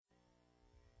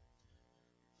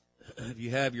If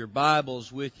you have your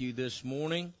Bibles with you this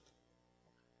morning,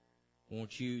 I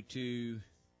want you to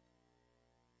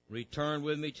return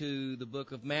with me to the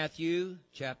book of Matthew,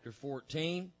 chapter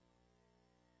 5.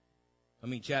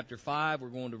 We're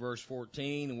going to verse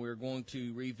 14, and we're going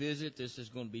to revisit. This is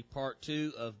going to be part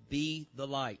 2 of Be the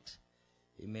Light,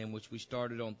 amen, which we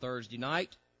started on Thursday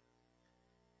night.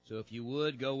 So if you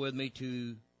would, go with me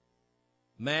to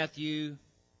Matthew,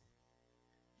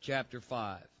 chapter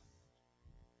 5.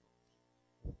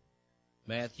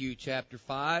 Matthew chapter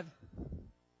 5.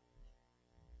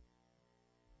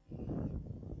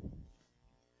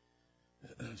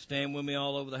 Stand with me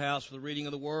all over the house for the reading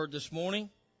of the Word this morning.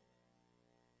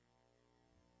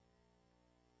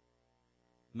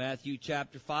 Matthew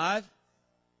chapter 5,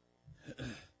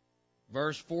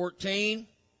 verse 14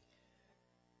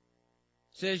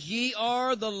 says, "Ye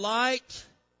are the light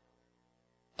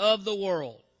of the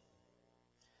world.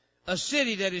 A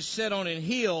city that is set on an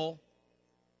hill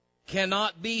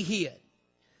cannot be hid.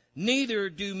 Neither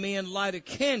do men light a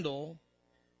candle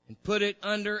and put it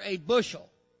under a bushel,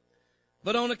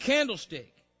 but on a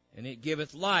candlestick, and it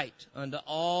giveth light unto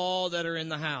all that are in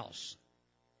the house.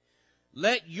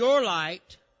 Let your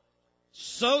light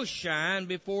so shine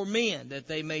before men that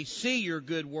they may see your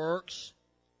good works,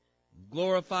 and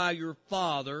glorify your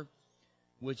Father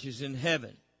which is in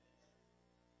heaven."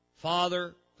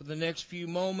 Father, for the next few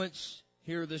moments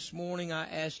here this morning, I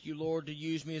ask you, Lord, to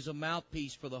use me as a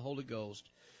mouthpiece for the Holy Ghost.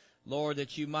 Lord,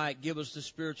 that you might give us the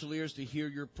spiritual ears to hear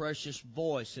your precious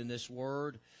voice in this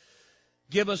word.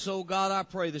 Give us, oh God, I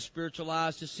pray, the spiritual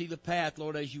eyes to see the path,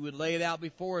 Lord, as you would lay it out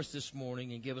before us this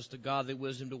morning, and give us the godly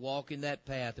wisdom to walk in that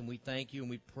path. And we thank you and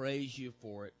we praise you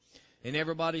for it. And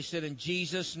everybody said, in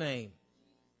Jesus' name,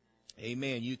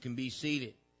 amen. You can be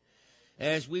seated.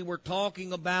 As we were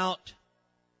talking about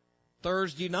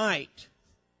Thursday night,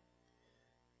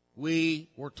 we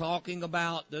were talking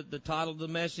about, the title of the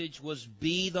message was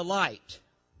Be the Light.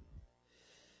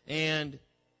 And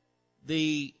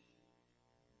the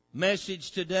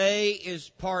message today is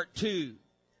part 2.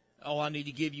 Oh, I need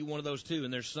to give you one of those too.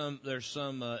 And there's some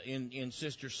in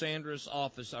Sister Sandra's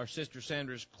office, our Sister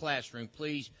Sandra's classroom.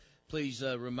 Please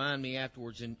remind me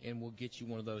afterwards, and we'll get you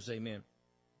one of those. Amen.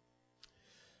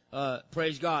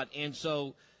 Praise God. And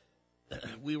so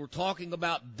we were talking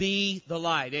about Be the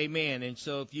Light. Amen. And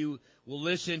so if you will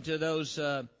listen to those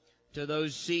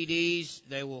CDs,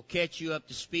 they will catch you up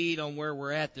to speed on where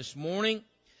we're at this morning.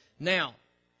 Now,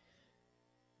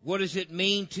 what does it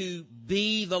mean to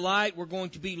be the light? We're going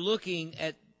to be looking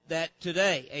at that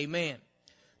today. Amen.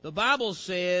 The Bible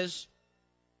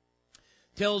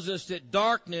tells us that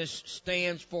darkness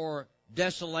stands for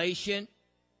desolation.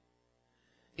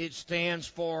 It stands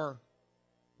for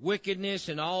wickedness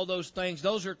and all those things.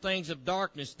 Those are things of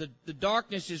darkness. The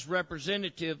darkness is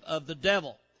representative of the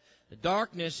devil. The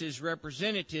darkness is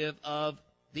representative of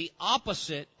the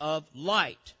opposite of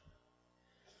light.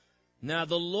 Now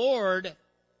the Lord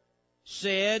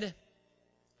said,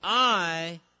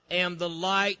 I am the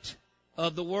light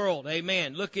of the world.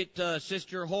 Amen. Look at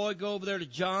Sister Hoy. Go over there to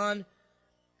John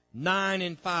 9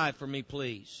 and 5 for me,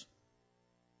 please.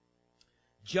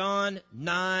 John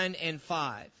 9 and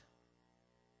 5.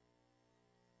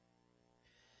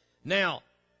 Now,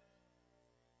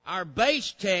 our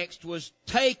base text was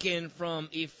taken from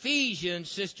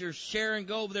Ephesians. Sister Sharon,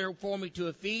 go over there for me to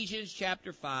Ephesians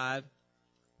chapter 5.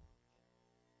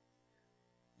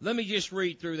 Let me just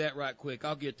read through that right quick.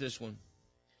 I'll get this one.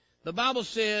 The Bible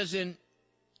says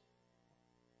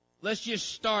let's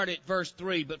just start at verse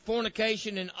 3. But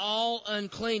fornication and all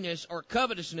uncleanness or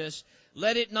covetousness,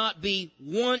 let it not be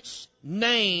once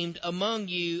named among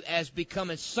you as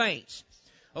becometh saints.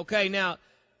 Okay, now,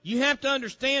 you have to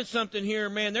understand something here,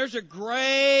 man. There's a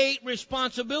great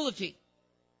responsibility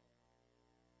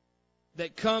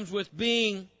that comes with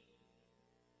being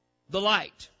the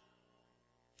light.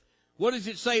 What does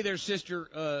it say there, Sister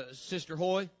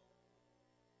Hoy?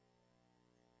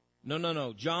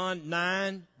 No. John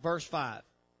 9, verse 5.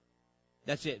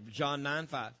 That's it. John 9,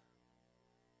 5.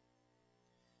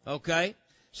 Okay.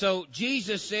 So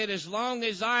Jesus said, as long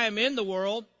as I am in the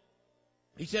world,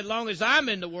 he said, long as I'm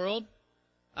in the world,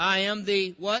 I am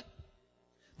the what?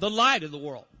 The light of the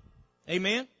world.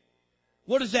 Amen?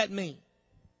 What does that mean?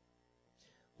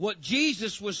 What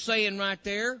Jesus was saying right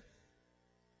there,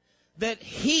 that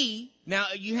now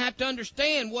you have to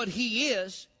understand what he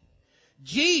is.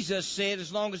 Jesus said,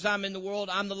 as long as I'm in the world,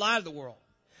 I'm the light of the world.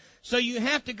 So you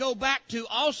have to go back to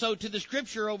the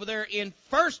scripture over there in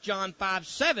 1 John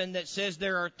 5:7 that says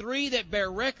there are 3 that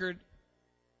bear record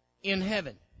in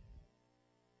heaven.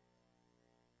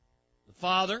 The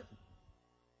Father,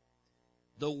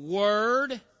 the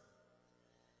Word,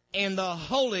 and the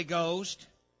Holy Ghost,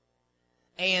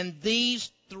 and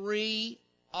these three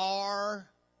are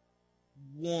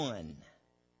one.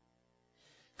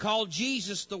 Called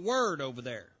Jesus the Word over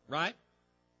there, right?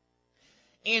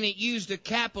 And it used a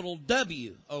capital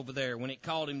W over there when it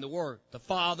called him the Word. The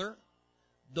Father,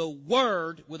 the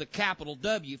Word with a capital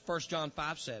W, 1 John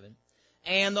 5:7,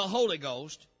 and the Holy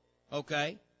Ghost,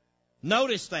 okay?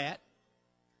 Notice that.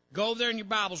 Go over there in your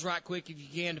Bibles right quick if you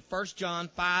can to 1 John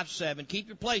 5:7. Keep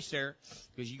your place there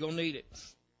because you're going to need it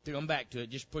to come back to it.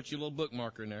 Just put your little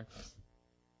bookmarker in there.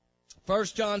 1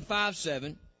 John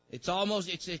 5:7. It's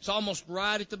almost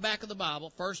right at the back of the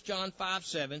Bible. 1 John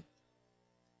 5:7.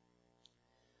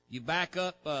 You back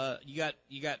up. You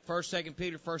got 1st, 2nd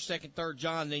Peter, 1st, 2nd, 3rd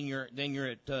John. Then you're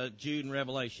at Jude and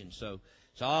Revelation. So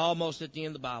it's almost at the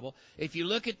end of the Bible. If you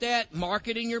look at that, mark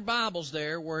it in your Bibles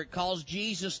there where it calls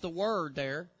Jesus the Word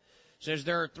there. It says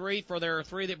there are three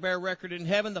that bear record in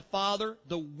heaven: the Father,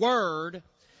 the Word,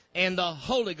 and the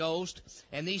Holy Ghost.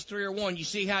 And these three are one. You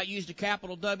see how it used a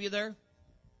capital W there?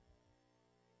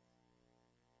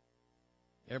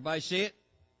 Everybody see it?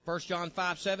 1 John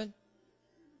 5:7.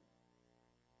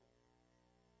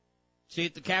 See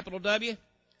it, the capital W?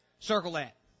 Circle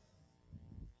that.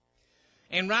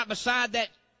 And right beside that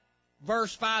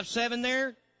verse 5:7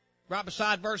 there, right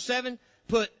beside verse 7,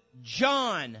 put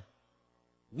John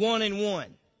 1 and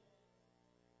 1.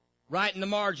 Right in the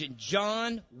margin,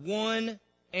 John 1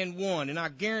 and 1. And I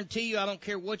guarantee you, I don't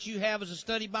care what you have as a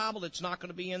study Bible, it's not going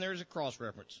to be in there as a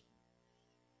cross-reference.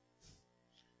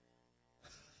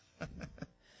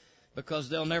 Because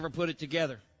they'll never put it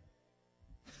together.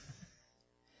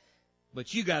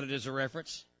 But you got it as a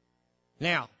reference.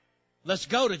 Now, let's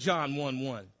go to John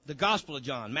 1:1. The Gospel of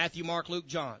John. Matthew, Mark, Luke,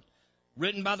 John.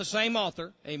 Written by the same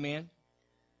author. Amen.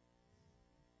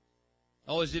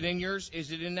 Oh, is it in yours?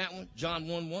 Is it in that one? John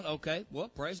 1:1. Okay. Well,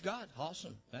 praise God.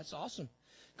 Awesome. That's awesome.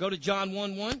 Go to John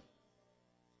 1:1.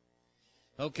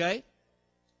 Okay.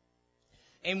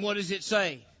 And what does it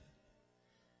say?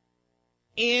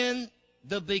 In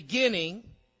the beginning,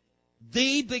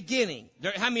 the beginning.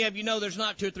 How many of you know there's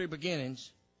not 2 or 3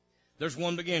 beginnings? There's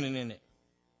one beginning in it.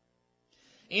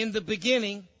 In the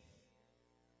beginning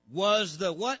was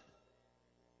the what?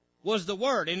 Was the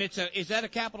Word. And is that a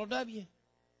capital W?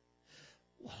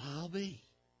 Well, I'll be.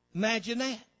 Imagine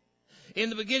that. In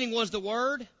the beginning was the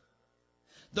Word.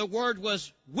 The Word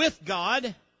was with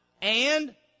God.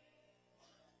 And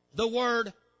the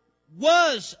Word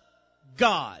was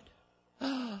God.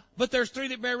 But there's 3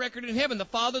 that bear record in heaven: the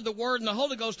Father, the Word, and the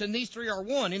Holy Ghost, and these 3 are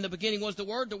one. In the beginning was the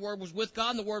Word was with God,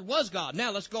 and the Word was God.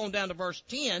 Now let's go on down to verse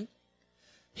 10.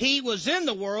 He was in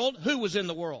the world. Who was in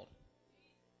the world?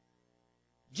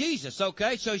 Jesus,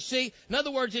 okay? So you see, in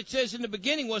other words, it says in the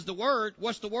beginning was the Word.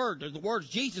 What's the Word? The Word's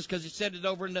Jesus, because it said it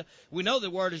over in we know the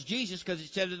Word is Jesus because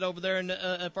it said it over there in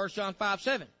 1 John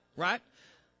 5:7, right?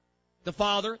 The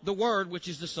Father, the Word, which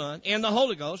is the Son, and the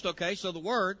Holy Ghost, okay? So the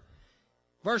Word.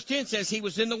 Verse 10 says, He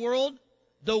was in the world.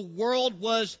 The world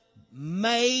was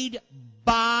made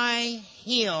by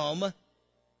Him.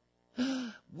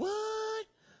 What?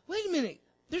 Wait a minute.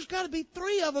 There's got to be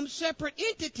 3 of them separate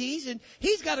entities, and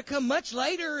He's got to come much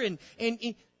later. And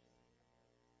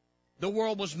the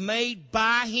world was made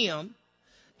by Him.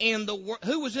 And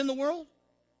who was in the world?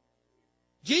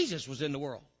 Jesus was in the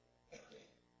world.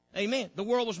 Amen. The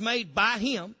world was made by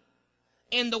Him,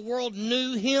 and the world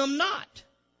knew Him not.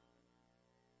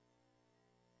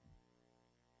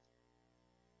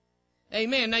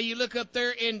 Amen. Now you look up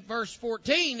there in verse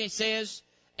 14, it says,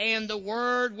 and the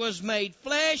Word was made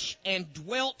flesh and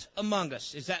dwelt among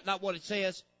us. Is that not what it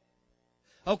says?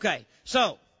 Okay,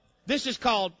 so this is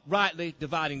called rightly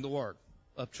dividing the Word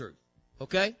of truth.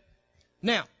 Okay?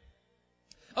 Now,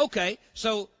 okay,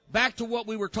 so back to what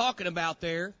we were talking about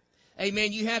there.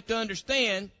 Amen. You have to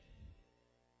understand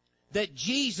that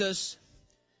Jesus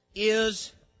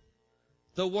is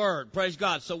the Word. Praise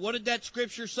God. So what did that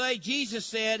scripture say? Jesus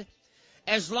said,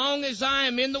 as long as I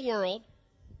am in the world,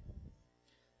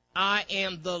 I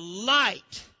am the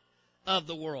light of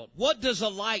the world. What does a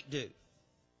light do?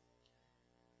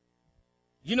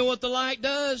 You know what the light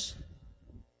does?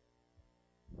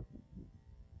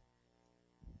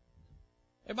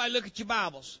 Everybody look at your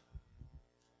Bibles.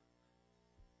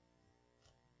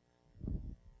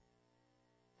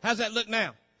 How's that look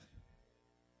now?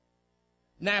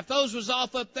 Now, if those was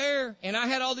off up there and I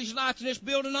had all these lights in this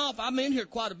building off, I'm in here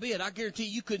quite a bit. I guarantee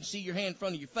you couldn't see your hand in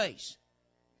front of your face.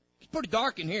 It's pretty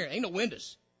dark in here. Ain't no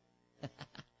windows.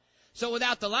 So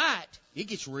without the light, it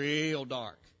gets real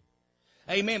dark.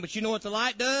 Amen. But you know what the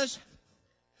light does?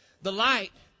 The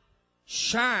light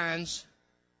shines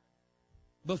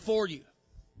before you.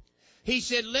 He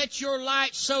said, let your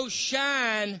light so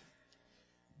shine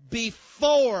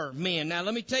before men. Now,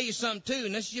 let me tell you something, too,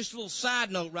 and this is just a little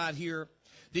side note right here.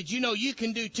 Did you know you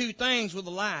can do two things with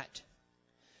a light?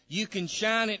 You can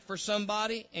shine it for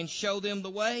somebody and show them the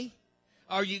way,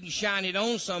 or you can shine it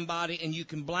on somebody and you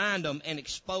can blind them and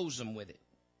expose them with it.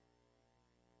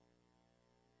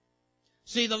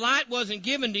 See, the light wasn't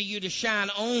given to you to shine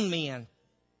on men.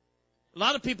 A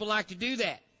lot of people like to do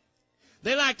that.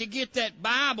 They like to get that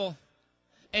Bible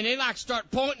and they like to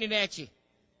start pointing it at you.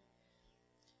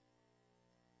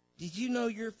 Did you know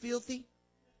you're filthy?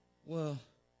 Well,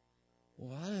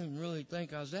 I didn't really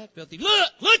think I was that filthy.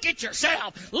 Look at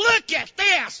yourself. Look at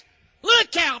this.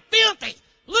 Look how filthy.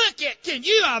 Look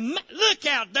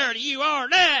how dirty you are.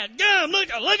 Dad, gum, look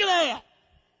at that.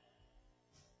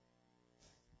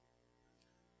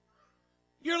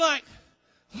 You're like,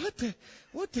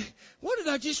 what did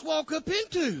I just walk up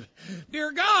into?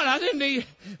 Dear God, I didn't need,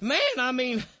 man, I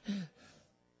mean,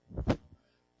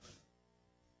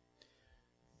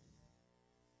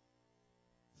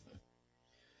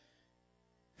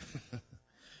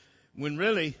 when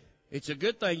really, it's a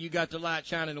good thing you got the light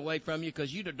shining away from you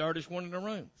because you're the dirtiest one in the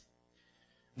room.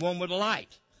 One with a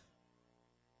light.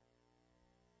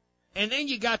 And then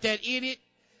you got that idiot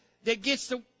that gets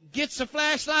the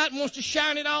flashlight and wants to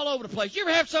shine it all over the place. You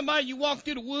ever have somebody, you walk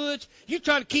through the woods, you're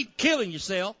trying to keep killing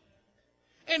yourself,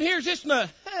 and here's this nut,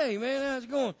 hey man, how's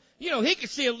it going? You know, he can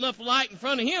see enough light in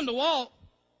front of him to walk.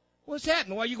 What's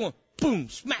happening? Why are you going, boom,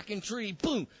 smacking tree,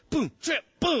 boom, boom, trip,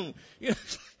 boom. You know,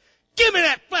 give me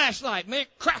that flashlight, man.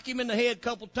 Crack him in the head a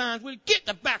couple times. Get in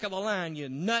the back of the line, you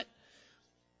nut.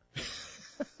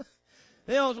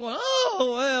 They always want,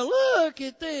 oh, well, look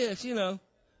at this, you know.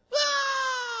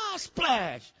 Ah,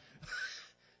 splash.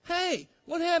 Hey,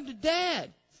 what happened to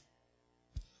Dad?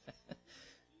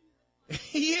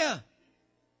 Yeah.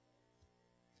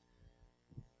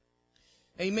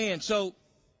 Amen. So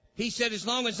he said, as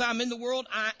long as I'm in the world,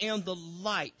 I am the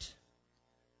light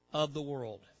of the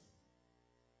world.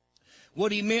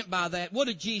 What he meant by that, what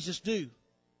did Jesus do?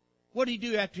 What did he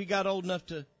do after he got old enough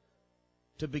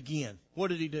to begin? What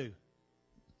did he do?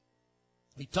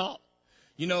 He taught.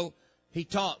 You know, he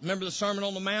taught. Remember the Sermon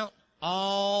on the Mount?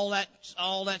 All that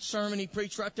sermon he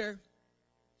preached right there?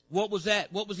 What was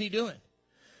that? What was he doing?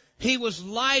 He was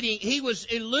lighting, he was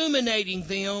illuminating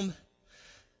them.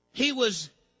 He was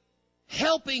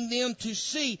helping them to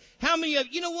see. How many of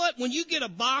you know what? When you get a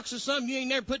box of something you ain't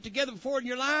never put together before in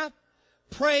your life,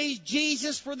 praise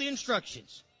Jesus for the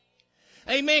instructions.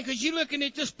 Amen. Because you're looking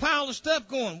at this pile of stuff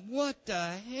going, what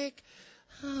the heck?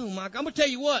 Oh my God. I'm going to tell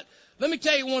you what. Let me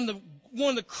tell you one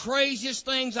of the craziest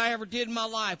things I ever did in my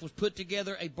life was put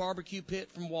together a barbecue pit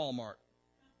from Walmart.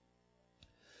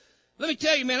 Let me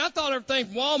tell you, man, I thought everything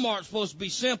from Walmart was supposed to be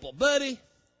simple. Buddy,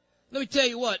 let me tell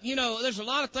you what, you know, there's a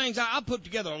lot of things. I put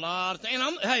together a lot of things.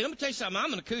 And hey, let me tell you something.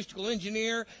 I'm an acoustical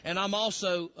engineer, and I'm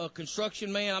also a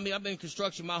construction man. I mean, I've been in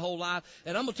construction my whole life.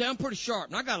 And I'm going to tell you, I'm pretty sharp.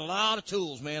 And I got a lot of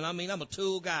tools, man. I mean, I'm a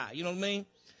tool guy. You know what I mean?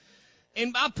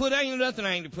 And ain't nothing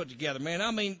I ain't to put together, man.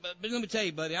 I mean, but let me tell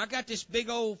you, buddy, I got this big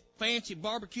old fancy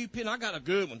barbecue pit. I got a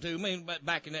good one, too. I mean,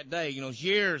 back in that day, you know,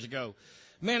 years ago.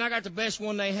 Man, I got the best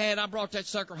one they had. I brought that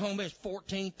sucker home. There's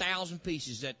 14,000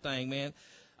 pieces, that thing, man.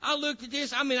 I looked at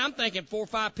this. I mean, I'm thinking 4 or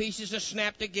 5 pieces to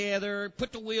snap together,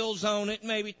 put the wheels on it,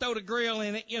 maybe throw the grill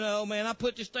in it. You know, man, I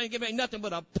put this thing, it ain't nothing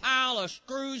but a pile of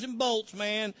screws and bolts,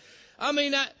 man. I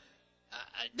mean,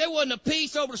 there wasn't a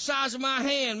piece over the size of my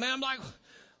hand, man. I'm like,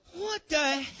 what the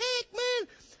heck, man?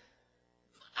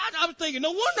 I was thinking,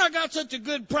 no wonder I got such a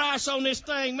good price on this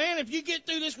thing, man. If you get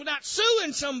through this without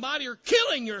suing somebody or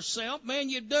killing yourself, man,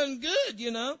 you've done good,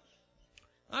 you know.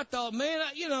 I thought, man,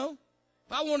 you know,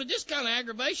 if I wanted this kind of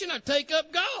aggravation, I'd take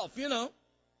up golf, you know.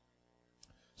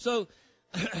 So,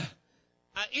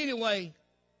 anyway,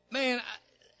 man,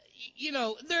 you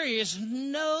know, there is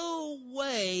no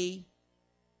way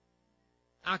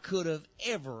I could have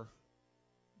ever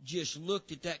just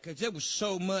looked at that, because there was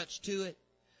so much to it.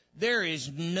 There is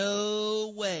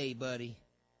no way, buddy,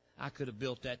 I could have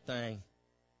built that thing.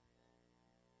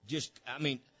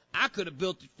 I could have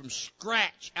built it from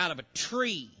scratch out of a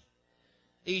tree.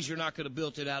 Easier than I could have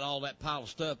built it out of all that pile of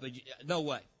stuff, but no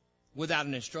way, without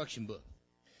an instruction book.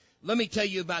 Let me tell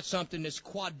you about something that's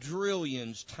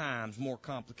quadrillions times more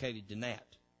complicated than that.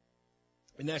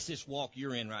 And that's this walk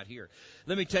you're in right here.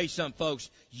 Let me tell you something, folks.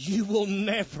 You will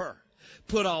never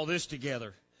put all this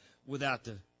together without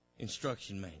the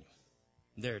instruction manual.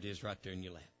 There it is right there in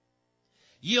your lap.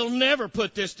 You'll never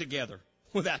put this together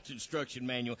without the instruction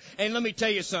manual. And let me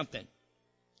tell you something.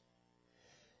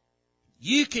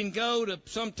 You can go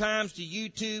sometimes to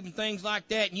YouTube and things like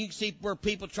that, and you can see where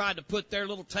people tried to put their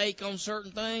little take on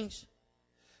certain things.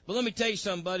 But let me tell you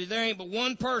something, buddy. There ain't but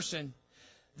one person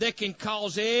that can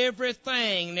cause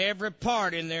everything and every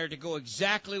part in there to go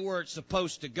exactly where it's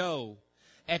supposed to go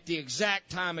at the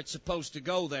exact time it's supposed to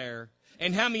go there.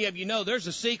 And how many of you know there's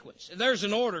a sequence? There's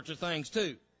an order to things,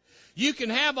 too. You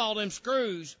can have all them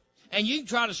screws, and you can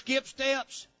try to skip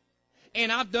steps. And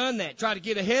I've done that. Try to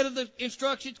get ahead of the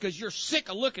instructions because you're sick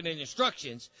of looking at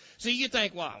instructions. So you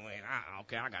think, well,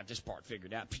 I got this part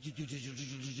figured out.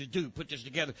 Put this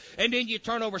together. And then you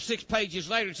turn over 6 pages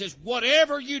later and says,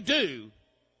 whatever you do,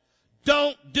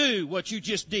 don't do what you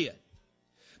just did.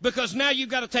 Because now you've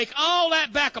got to take all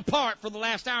that back apart for the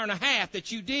last hour and a half that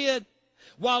you did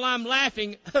while I'm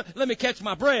laughing. Let me catch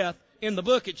my breath. In the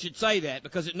book it should say that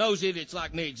because it knows idiots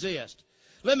like me exist.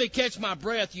 Let me catch my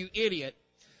breath, you idiot.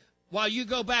 While you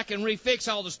go back and refix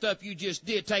all the stuff you just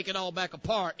did, take it all back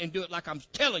apart and do it like I'm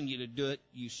telling you to do it,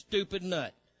 you stupid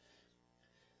nut.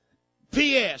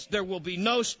 P.S. There will be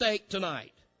no steak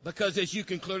tonight because as you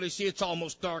can clearly see, it's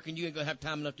almost dark and you ain't going to have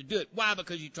time enough to do it. Why?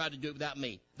 Because you tried to do it without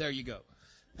me. There you go.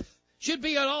 Should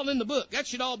be all in the book. That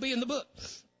should all be in the book.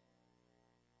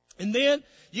 And then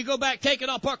you go back, take it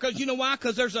all apart because you know why?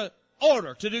 Because there's an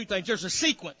order to do things. There's a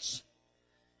sequence.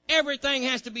 Everything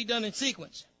has to be done in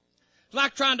sequence. It's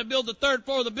like trying to build the 3rd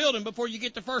floor of the building before you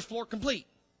get the 1st floor complete.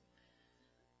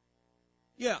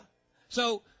 Yeah.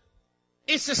 So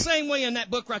it's the same way in that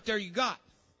book right there you got.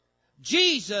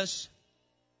 Jesus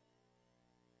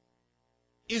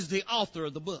is the author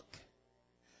of the book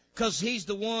because he's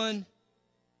the one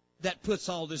that puts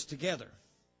all this together.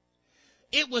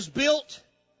 It was built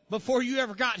before you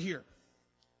ever got here.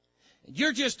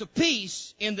 You're just a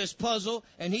piece in this puzzle,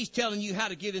 and he's telling you how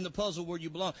to get in the puzzle where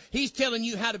you belong. He's telling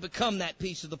you how to become that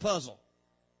piece of the puzzle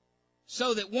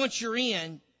so that once you're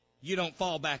in, you don't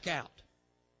fall back out.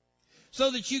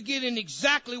 So that you get in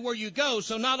exactly where you go.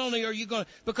 So not only are you going to,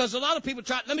 because a lot of people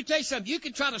try, let me tell you something, you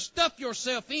can try to stuff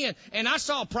yourself in, and I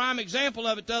saw a prime example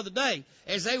of it the other day.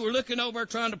 As they were looking over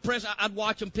trying to press, I'd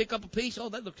watch them pick up a piece, oh,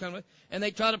 that looked kind of, and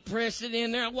they try to press it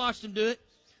in there. I watched them do it.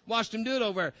 Watched them do it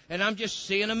over there, and I'm just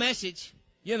seeing a message.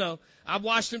 You know, I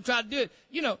watched them try to do it.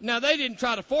 You know, now they didn't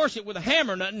try to force it with a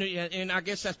hammer or nothing, and I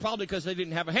guess that's probably because they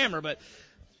didn't have a hammer, but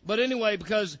anyway,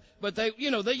 but they, you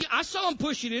know, I saw them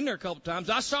push it in there a couple times.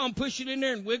 I saw them push it in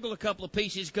there and wiggle a couple of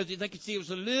pieces because they could see it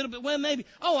was a little bit, well, maybe,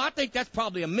 I think that's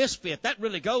probably a misfit. That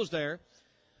really goes there.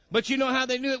 But you know how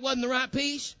they knew it wasn't the right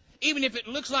piece? Even if it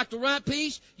looks like the right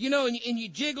piece, you know, and you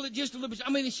jiggle it just a little bit.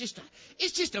 I mean, it's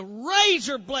just a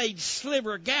razor blade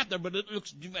sliver of gap there, but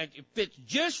it fits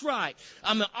just right.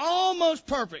 I mean, almost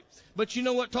perfect. But you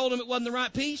know what told him it wasn't the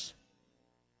right piece?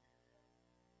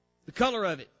 The color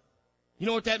of it. You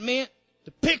know what that meant?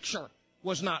 The picture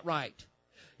was not right.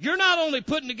 You're not only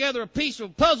putting together a piece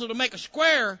of a puzzle to make a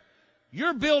square,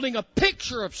 you're building a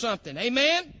picture of something.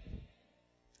 Amen?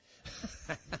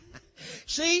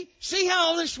 See how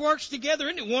all this works together?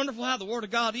 Isn't it wonderful how the Word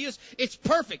of God is? It's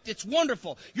perfect. It's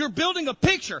wonderful. You're building a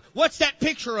picture. What's that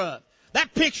picture of?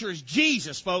 That picture is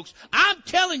Jesus, folks. I'm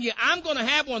telling you, I'm going to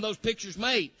have one of those pictures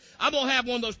made. I'm going to have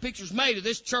one of those pictures made of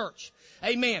this church.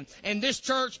 Amen. And this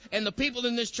church and the people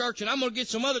in this church, and I'm going to get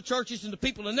some other churches and the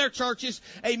people in their churches.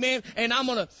 Amen. And I'm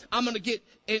going to get,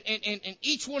 and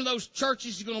each one of those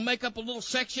churches is going to make up a little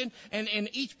section, and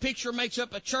each picture makes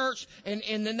up a church,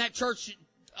 and then that church,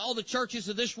 all the churches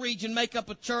of this region make up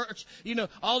a church, you know,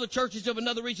 all the churches of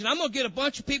another region. I'm going to get a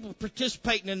bunch of people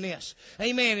participating in this.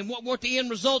 Amen. And what the end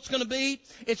result's going to be?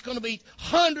 It's going to be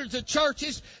hundreds of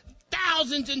churches,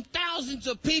 thousands and thousands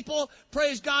of people,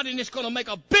 praise God, and it's going to make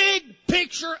a big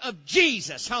picture of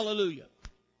Jesus. Hallelujah.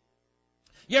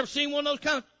 You ever seen one of those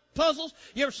kind of puzzles?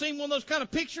 You ever seen one of those kind of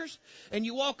pictures? And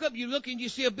you walk up, you look and you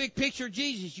see a big picture of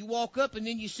Jesus. You walk up and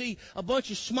then you see a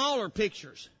bunch of smaller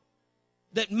pictures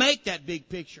that make that big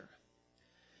picture.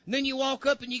 And then you walk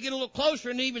up and you get a little closer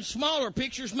and even smaller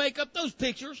pictures make up those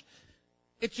pictures.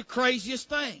 It's the craziest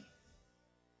thing.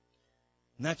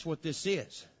 And that's what this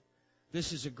is.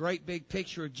 This is a great big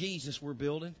picture of Jesus we're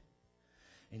building.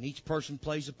 And each person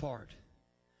plays a part.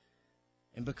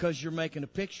 And because you're making a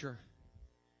picture,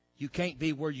 you can't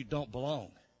be where you don't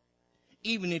belong.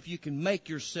 Even if you can make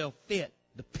yourself fit,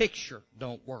 the picture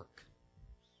don't work.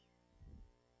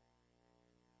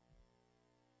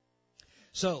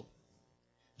 So,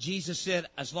 Jesus said,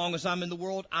 as long as I'm in the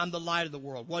world, I'm the light of the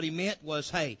world. What he meant was,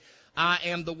 hey, I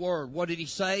am the Word. What did he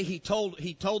say? He told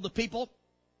the people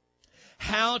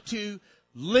how to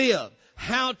live,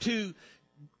 how to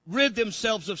rid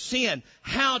themselves of sin,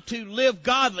 how to live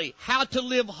godly, how to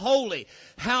live holy,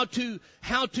 how to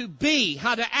be,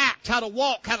 how to act, how to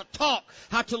walk, how to talk,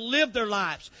 how to live their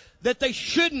lives, that they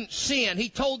shouldn't sin. He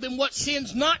told them what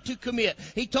sins not to commit.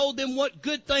 He told them what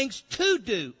good things to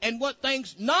do and what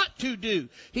things not to do.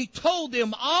 He told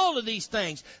them all of these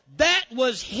things. That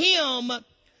was Him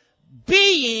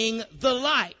being the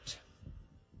light.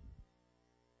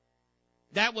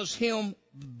 That was Him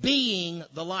being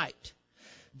the light.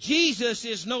 Jesus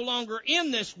is no longer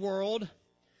in this world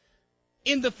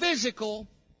in the physical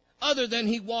other than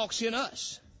He walks in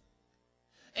us.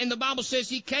 And the Bible says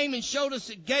He came and showed us,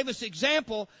 gave us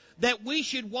example that we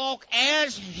should walk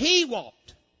as He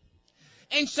walked.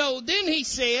 And so then He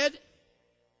said,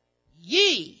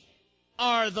 ye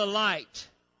are the light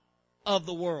of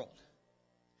the world.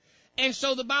 And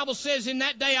so the Bible says, in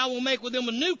that day I will make with them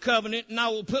a new covenant, and I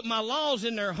will put my laws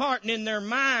in their heart, and in their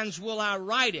minds will I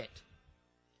write it.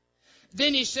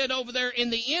 Then He said over there in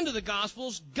the end of the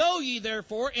Gospels, go ye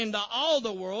therefore into all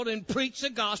the world and preach the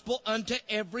gospel unto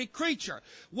every creature.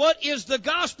 What is the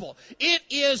gospel? It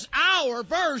is our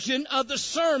version of the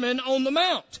Sermon on the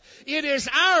Mount. It is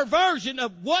our version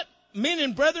of what, men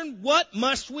and brethren, what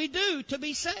must we do to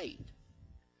be saved?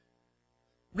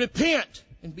 Repent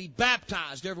and be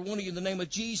baptized, every one of you, in the name of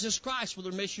Jesus Christ for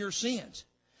the remission of your sins.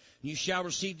 You shall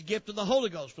receive the gift of the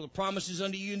Holy Ghost, for the promises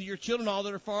unto you and to your children, all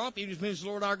that are far off, even as many as the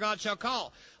Lord our God shall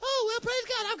call. Oh, well, praise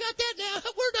God, I've got that now.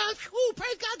 We're done. Ooh,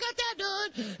 praise God, got that done.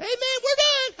 Amen, we're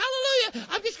done. Hallelujah.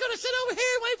 I'm just going to sit over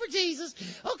here and wait for Jesus.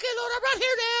 Okay, Lord, I'm right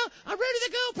here now. I'm ready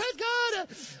to go. Praise God.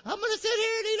 I'm going to sit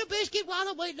here and eat a biscuit while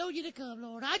I'm waiting on you to come,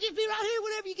 Lord. I'll just be right here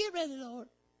whenever you get ready, Lord.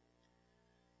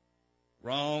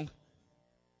 Wrong.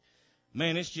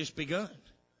 Man, it's just begun.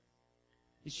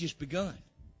 It's just begun.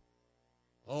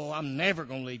 Oh, I'm never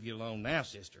going to leave you alone now,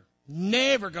 sister.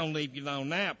 Never going to leave you alone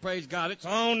now. Praise God, it's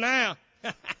on now.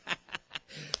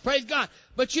 Praise God.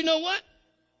 But you know what?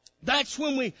 That's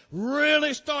when we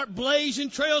really start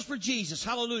blazing trails for Jesus.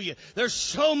 Hallelujah. There's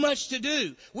so much to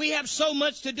do. We have so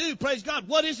much to do. Praise God.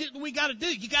 What is it that we got to do?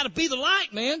 You got to be the light,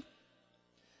 man.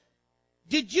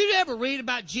 Did you ever read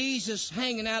about Jesus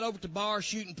hanging out over at the bar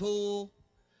shooting pool?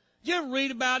 Did you ever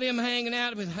read about Him hanging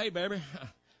out with, hey, baby,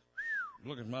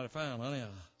 looking mighty fine, honey.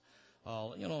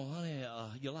 Honey,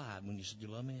 you lied when you said you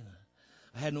love me.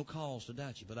 I had no cause to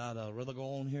doubt you, but I'd rather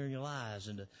go on hearing your lies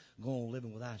than to go on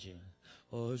living without you.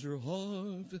 Oh, is your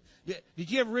heart? Yeah.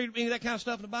 Did you ever read any of that kind of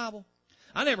stuff in the Bible?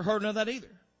 I never heard none of that either.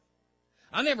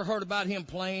 I never heard about Him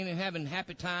playing and having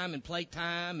happy time and play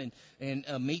time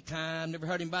and me time. Never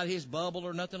heard Him about His bubble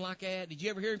or nothing like that. Did you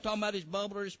ever hear Him talking about His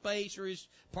bubble or His space or His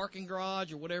parking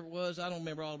garage or whatever it was? I don't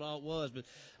remember all it was, but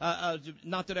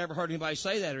not that I ever heard anybody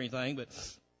say that or anything,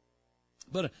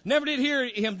 but never did hear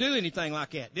Him do anything like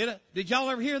that, did I? Did y'all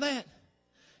ever hear that?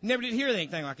 Never did hear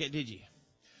anything like that, did you?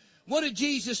 What did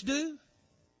Jesus do?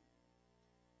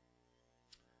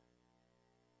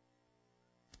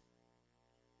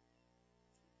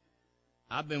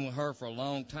 I've been with her for a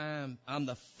long time. I'm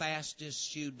the fastest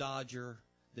shoe dodger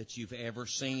that you've ever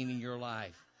seen in your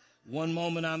life. One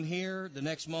moment I'm here, the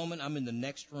next moment I'm in the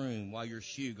next room while your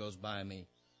shoe goes by me.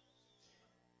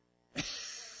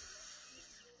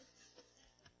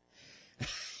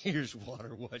 Here's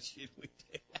water. What should we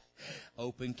do?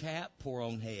 Open cap, pour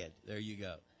on head. There you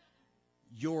go.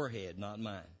 Your head, not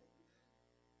mine.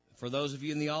 For those of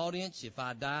you in the audience, if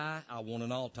I die, I want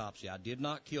an autopsy. I did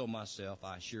not kill myself,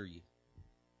 I assure you.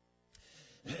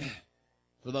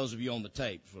 For those of you on the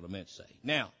tape, is what I meant to say.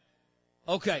 Now,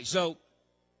 okay, so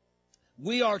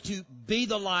we are to be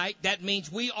the light. That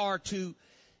means we are to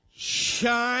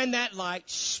shine that light,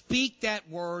 speak that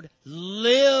word,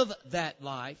 live that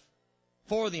life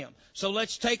for them. So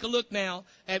let's take a look now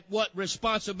at what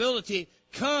responsibility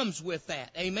comes with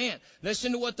that. Amen.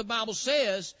 Listen to what the Bible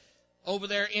says over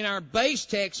there in our base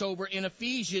text over in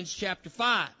Ephesians chapter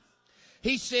 5.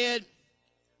 He said,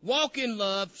 walk in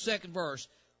love, second verse,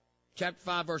 chapter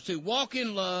 5, verse 2. Walk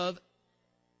in love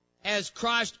as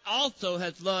Christ also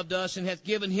hath loved us and hath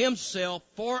given Himself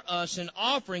for us an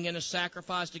offering and a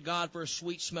sacrifice to God for a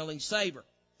sweet-smelling savor.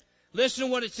 Listen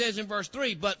to what it says in verse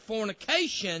 3. But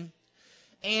fornication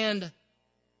and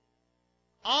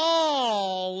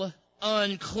all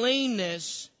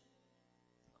uncleanness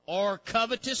or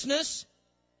covetousness.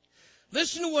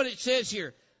 Listen to what it says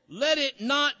here. Let it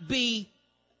not be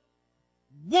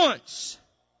once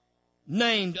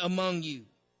named among you.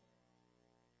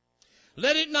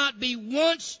 Let it not be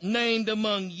once named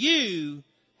among you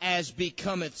as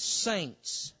becometh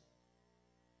saints.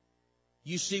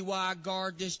 You see why I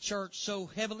guard this church so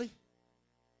heavily?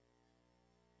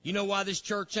 You know why this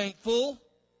church ain't full?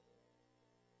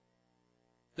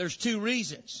 There's two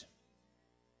reasons.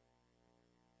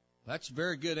 That's a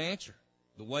very good answer.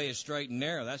 The way is straight and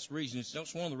narrow. That's the reason.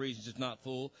 That's one of the reasons it's not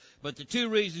full. But the two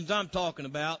reasons I'm talking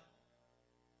about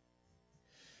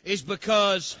is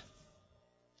because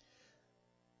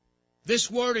this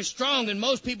word is strong and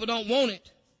most people don't want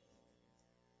it.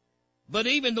 But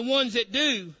even the ones that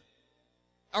do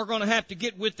are going to have to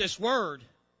get with this word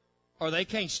or they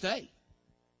can't stay.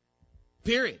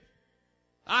 Period.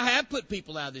 I have put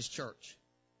people out of this church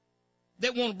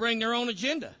that want to bring their own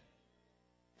agenda.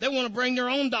 They want to bring their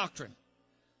own doctrine.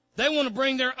 They want to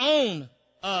bring their own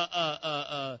take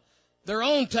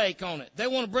on it. They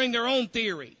want to bring their own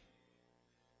theory.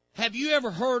 Have you ever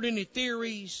heard any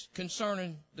theories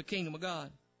concerning the kingdom of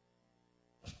God?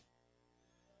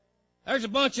 There's a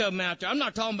bunch of them out there. I'm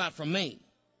not talking about from me.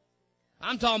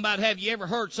 I'm talking about, have you ever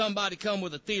heard somebody come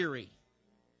with a theory?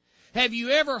 Have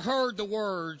you ever heard the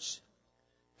words,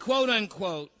 quote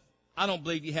unquote, I don't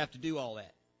believe you have to do all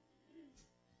that?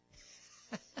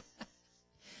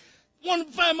 One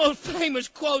of the most famous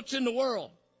quotes in the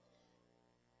world.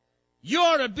 You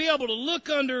ought to be able to look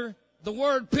under the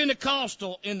word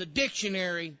Pentecostal in the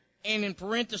dictionary, and in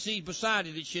parentheses beside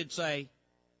it, it should say,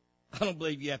 I don't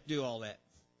believe you have to do all that.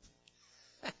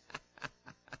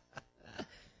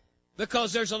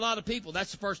 Because there's a lot of people,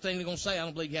 that's the first thing they're going to say, I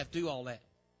don't believe you have to do all that.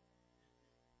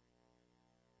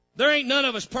 There ain't none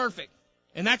of us perfect,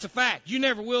 and that's a fact. You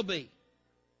never will be.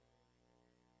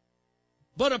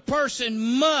 But a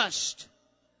person must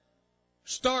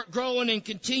start growing and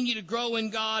continue to grow in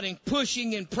God and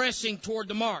pushing and pressing toward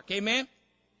the mark. Amen?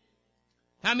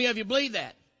 How many of you believe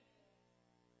that?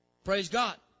 Praise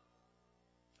God.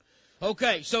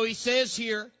 Okay, so he says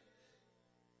here,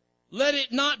 let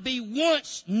it not be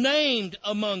once named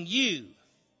among you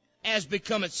as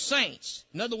becometh saints.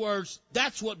 In other words,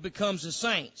 that's what becomes the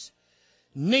saints.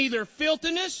 Neither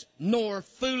filthiness, nor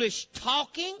foolish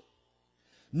talking,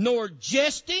 nor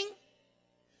jesting,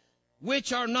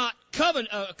 which are not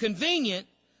convenient,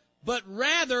 but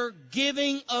rather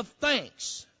giving of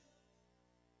thanks.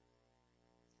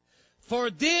 For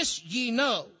this ye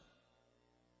know,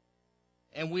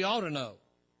 and we ought to know,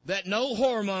 that no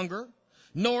whoremonger,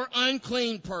 nor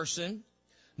unclean person,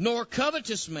 nor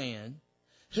covetous man,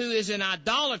 who is an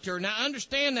idolater. Now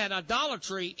understand that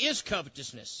idolatry is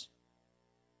covetousness.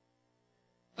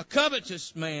 A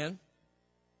covetous man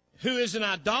who is an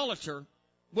idolater.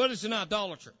 What is an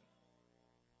idolater?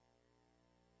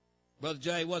 Brother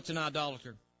Jay, what's an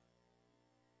idolater?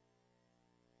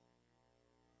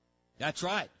 That's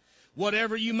right.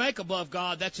 Whatever you make above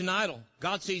God, that's an idol.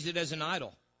 God sees it as an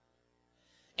idol.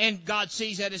 And God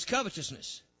sees that as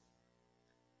covetousness.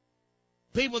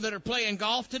 People that are playing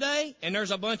golf today, and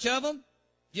there's a bunch of them,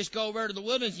 just go over to the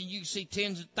wilderness and you can see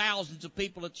tens of thousands of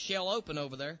people at the Shell Open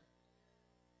over there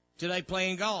today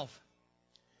playing golf.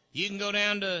 You can go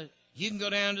down to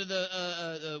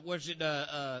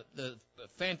the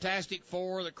Fantastic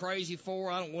Four, the Crazy Four,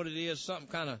 I don't know what it is, some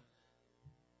kind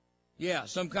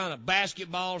of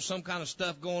basketball, some kind of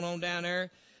stuff going on down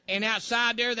there. And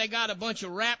outside there, they got a bunch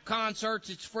of rap concerts.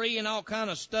 It's free and all kind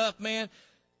of stuff, man.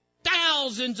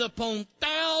 Thousands upon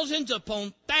thousands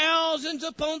upon thousands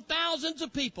upon thousands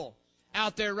of people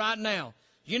out there right now.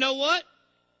 You know what?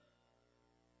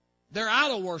 They're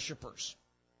idol worshipers.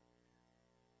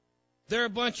 They're a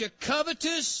bunch of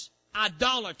covetous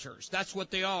idolaters. That's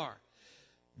what they are.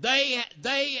 They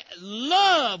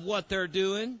love what they're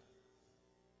doing.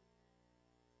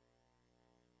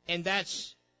 And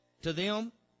that's, to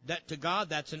them, that to God,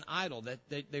 that's an idol.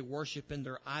 That they worship in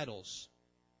their idols.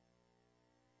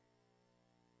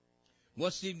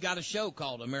 What's he got a show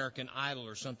called American Idol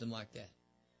or something like that?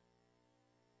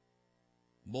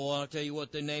 Boy, I'll tell you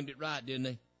what, they named it right, didn't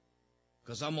they?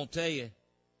 Because I'm going to tell you,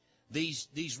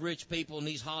 these rich people and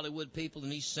these Hollywood people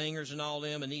and these singers and all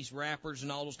them and these rappers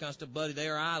and all those kinds of stuff, buddy, they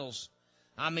are idols.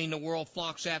 I mean, the world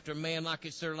flocks after man like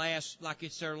it's their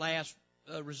last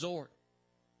resort.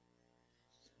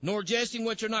 Nor jesting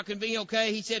which are not convenient.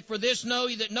 Okay, he said, for this know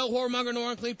ye that no whoremonger, nor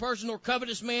unclean person, nor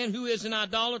covetous man who is an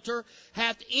idolater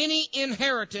hath any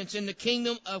inheritance in the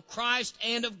kingdom of Christ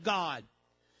and of God.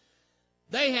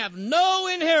 They have no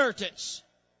inheritance.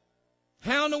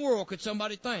 How in the world could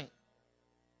somebody think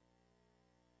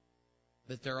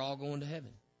that they're all going to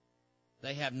heaven?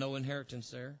 They have no inheritance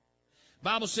there.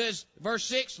 Bible says, verse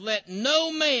 6, let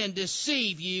no man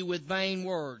deceive you with vain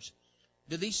words.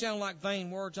 Do these sound like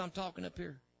vain words I'm talking up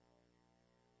here?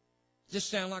 Does this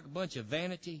sound like a bunch of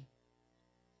vanity?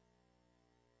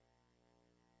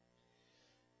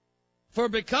 For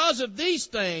because of these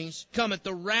things cometh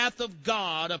the wrath of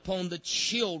God upon the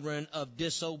children of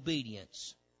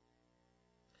disobedience.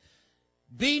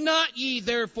 Be not ye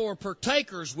therefore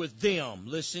partakers with them.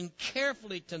 Listen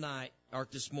carefully tonight, or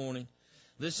this morning.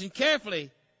 Listen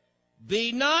carefully.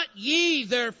 Be not ye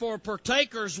therefore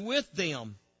partakers with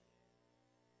them.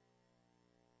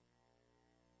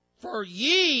 For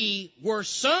ye were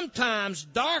sometimes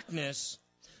darkness,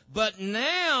 but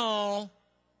now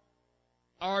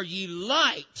are ye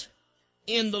light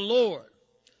in the Lord.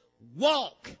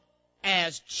 Walk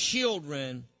as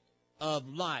children of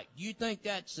light. Do you think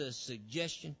that's a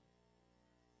suggestion?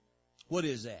 What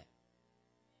is that?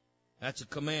 That's a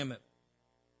commandment.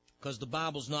 Because the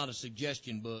Bible's not a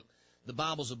suggestion book. The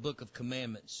Bible's a book of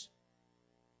commandments.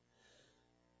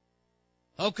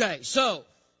 Okay, so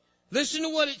listen to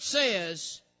what it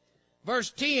says.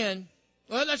 Verse 10.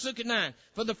 Well, let's look at 9.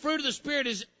 For the fruit of the Spirit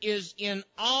is in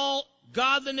all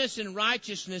godliness and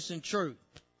righteousness and truth.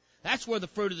 That's where the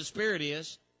fruit of the Spirit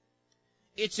is.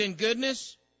 It's in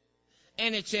goodness.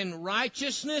 And it's in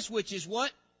righteousness, which is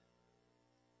what?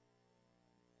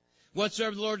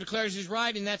 Whatsoever the Lord declares is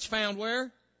right, and that's found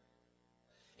where?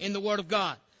 In the Word of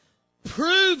God.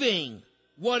 Proving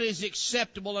what is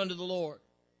acceptable unto the Lord.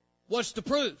 What's the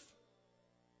proof?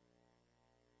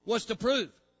 What's the proof?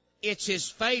 It's His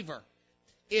favor.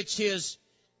 It's His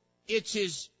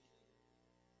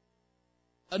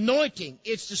anointing.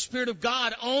 It's the Spirit of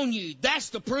God on you. That's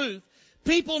the proof.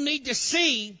 People need to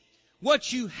see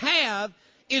what you have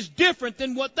is different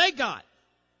than what they got.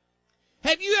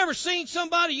 Have you ever seen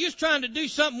somebody, you was trying to do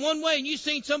something one way and you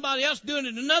seen somebody else doing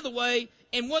it another way,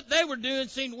 and what they were doing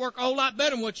seemed to work a whole lot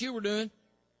better than what you were doing?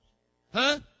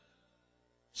 Huh?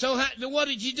 So what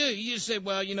did you do? You just said,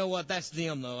 well, you know what, that's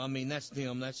them though. I mean, that's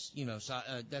them. That's,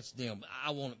 that's them.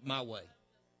 I want it my way.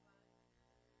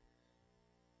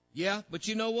 Yeah, but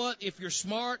you know what? If you're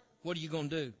smart, what are you going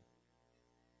to do?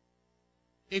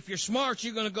 If you're smart,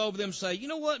 you're going to go over them and say, you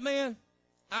know what, man?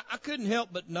 I couldn't help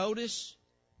but notice.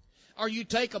 Or you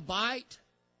take a bite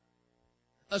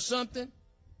of something,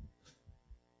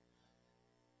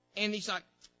 and he's like,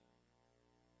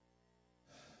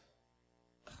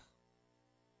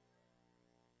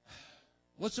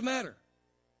 what's the matter?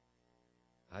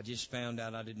 I just found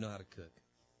out I didn't know how to cook.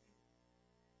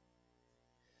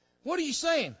 What are you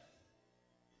saying?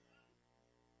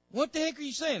 What the heck are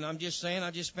you saying? I'm just saying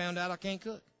I just found out I can't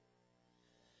cook.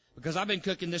 Because I've been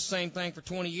cooking this same thing for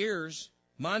 20 years.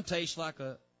 Mine tastes like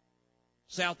a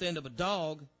south end of a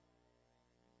dog,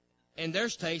 and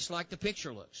theirs tastes like the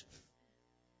picture looks.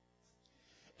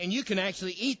 And you can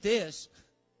actually eat this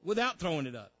without throwing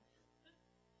it up.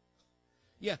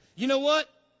 Yeah, you know what?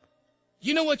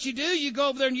 You know what you do? You go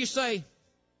over there and you say,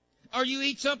 or you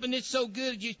eat something that's so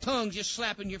good your tongue just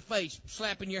slapping your face,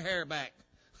 slapping your hair back.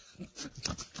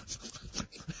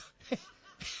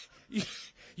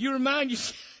 You remind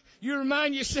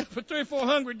yourself of 3 or 4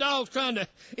 hungry dogs trying to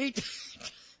eat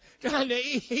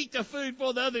the food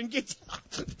for the other and get.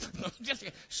 Just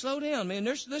slow down, man.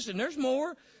 There's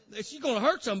more. She's going to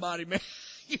hurt somebody, man.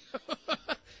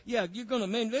 Yeah, you're going to,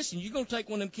 man. Listen, you're going to take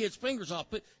one of them kids' fingers off.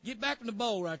 But get back in the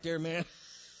bowl right there, man.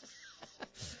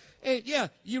 And yeah,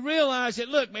 you realize that.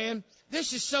 Look, man,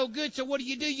 this is so good. So what do?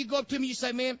 You go up to me, you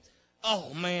say, man,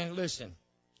 oh man, listen,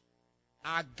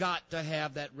 I got to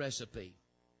have that recipe.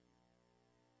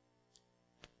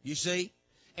 You see?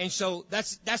 And so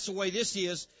that's the way this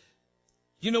is.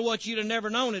 You know what? You'd have never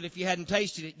known it if you hadn't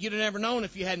tasted it. You'd have never known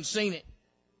if you hadn't seen it.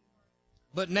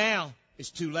 But now it's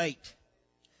too late.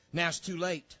 Now it's too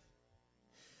late.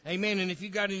 Amen. And if you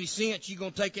got any sense, you're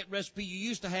going to take that recipe you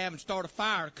used to have and start a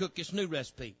fire to cook this new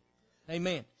recipe.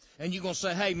 Amen. And you're going to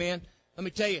say, hey, man, let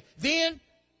me tell you.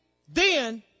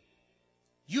 Then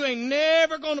you ain't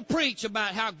never going to preach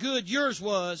about how good yours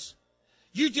was.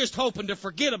 You're just hoping to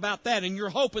forget about that, and you're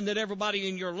hoping that everybody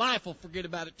in your life will forget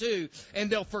about it too, and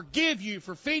they'll forgive you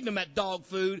for feeding them that dog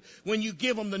food when you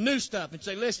give them the new stuff and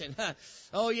say, listen,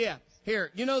 oh yeah,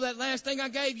 here, you know that last thing I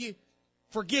gave you?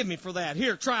 Forgive me for that.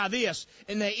 Here, try this.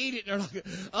 And they eat it, and they're like,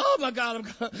 oh my God,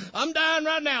 I'm dying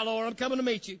right now, Lord. I'm coming to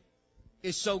meet you.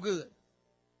 It's so good.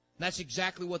 That's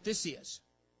exactly what this is.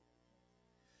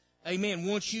 Amen.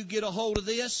 Once you get a hold of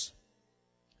this,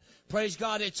 praise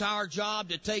God, it's our job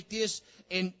to take this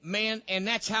and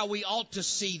that's how we ought to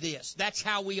see this. That's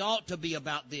how we ought to be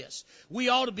about this. We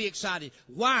ought to be excited.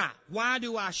 Why? Why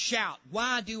do I shout?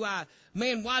 Why do I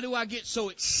get so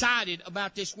excited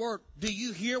about this word? Do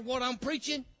you hear what I'm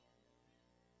preaching?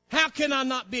 How can I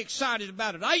not be excited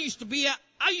about it? I used to be out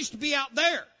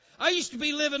there. I used to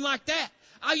be living like that.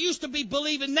 I used to be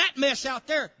believing that mess out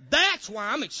there. That's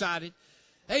why I'm excited.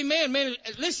 Amen, man.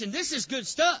 Listen, this is good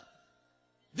stuff.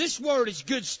 This word is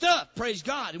good stuff, praise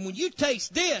God. And when you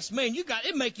taste this, man,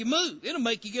 it'll make you move. It'll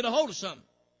make you get a hold of something.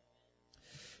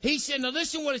 He said, now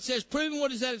listen what it says, proving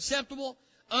what is that acceptable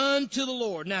unto the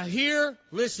Lord. Now here,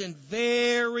 listen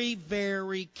very,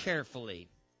 very carefully.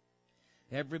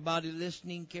 Everybody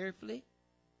listening carefully?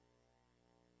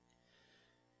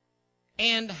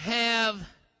 And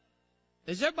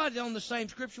is everybody on the same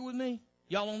scripture with me?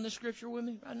 Y'all on this scripture with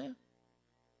me right now?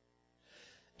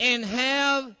 And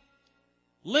have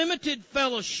limited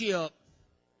fellowship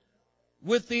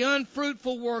with the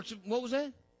unfruitful works. What was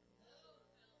that?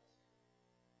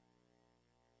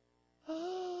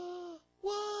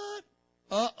 What?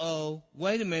 Uh-oh.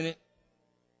 Wait a minute.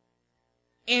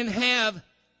 And have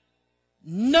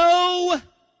no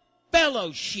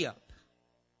fellowship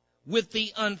with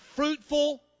the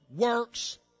unfruitful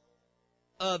works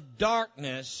of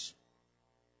darkness,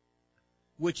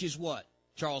 which is what?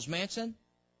 Charles Manson?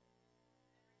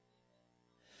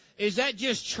 Is that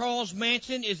just Charles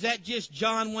Manson? Is that just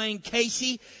John Wayne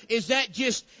Casey? Is that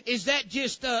just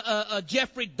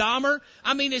Jeffrey Dahmer?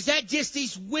 I mean, is that just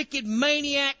these wicked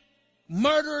maniac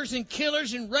murderers and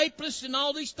killers and rapists and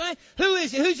all these things? Who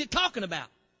is it? Who's it talking about?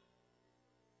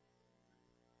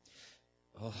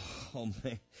 Oh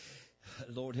man.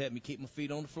 Lord, help me keep my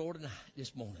feet on the floor tonight,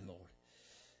 this morning, Lord.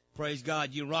 Praise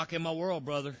God. You're rocking my world,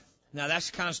 brother. Now, that's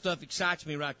the kind of stuff excites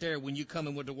me right there when you come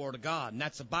in with the Word of God, and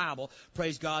that's the Bible.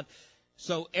 Praise God.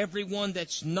 So everyone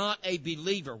that's not a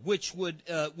believer, which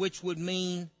would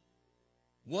mean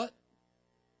what?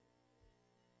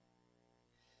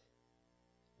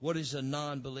 What is a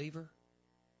non-believer?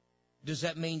 Does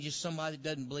that mean just somebody that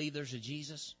doesn't believe there's a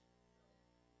Jesus?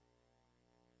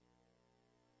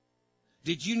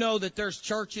 Did you know that there's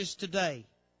churches today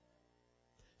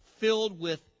filled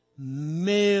with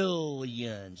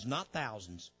millions, not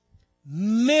thousands,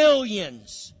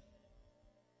 millions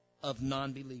of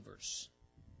non-believers?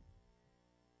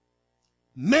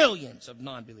 Millions of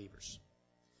non-believers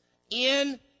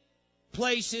in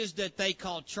places that they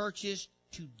call churches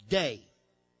today.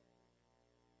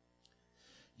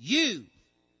 You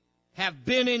have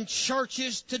been in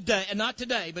churches today, and not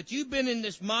today, but you've been in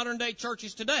this modern day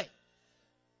churches today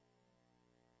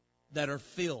that are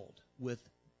filled with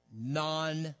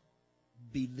non-believers.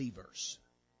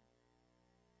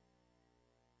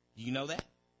 Do you know that?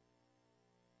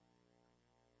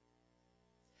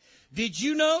 Did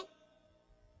you know,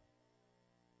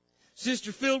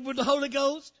 sister filled with the Holy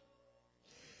Ghost?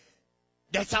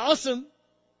 That's awesome.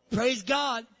 Praise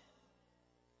God.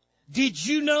 Did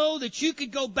you know that you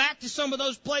could go back to some of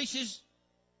those places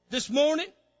this morning?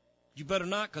 You better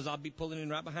not, because I'll be pulling in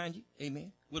right behind you.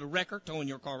 Amen. With a wrecker towing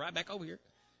your car right back over here.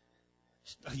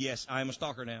 Yes, I am a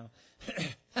stalker now.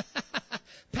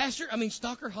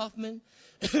 Stalker Hoffman.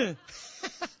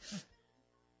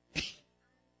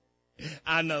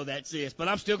 I know that's it, but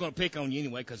I'm still going to pick on you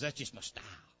anyway, because that's just my style.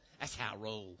 That's how I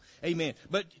roll. Amen.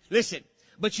 But listen,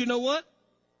 but you know what?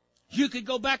 You could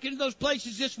go back into those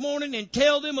places this morning and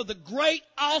tell them of the great,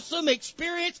 awesome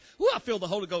experience. Ooh, I feel the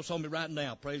Holy Ghost on me right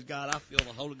now. Praise God, I feel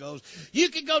the Holy Ghost. You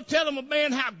could go tell them,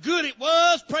 man, how good it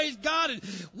was. Praise God. And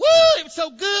woo, it was so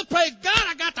good. Praise God,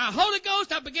 I got the Holy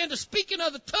Ghost. I began to speak in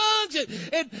other tongues.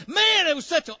 And man, it was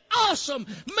such an awesome,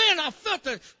 man, I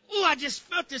just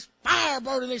felt this fire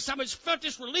burning this time. I just felt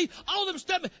this relief. All them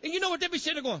stuff. And you know what they'd be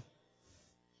sitting there going?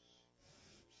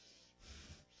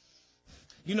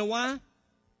 You know why?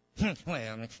 You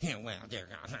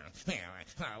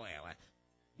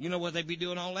know what they'd be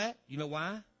doing all that? You know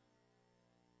why?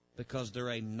 Because they're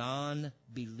a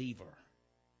non-believer.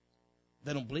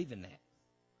 They don't believe in that.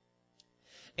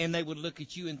 And they would look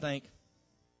at you and think,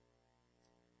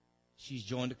 she's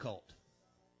joined a cult.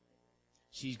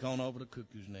 She's gone over the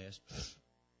cuckoo's nest.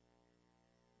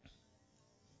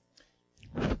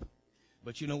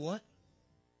 But you know what?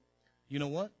 You know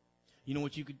what? You know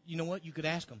what you could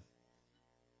ask them?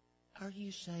 Are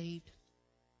you saved?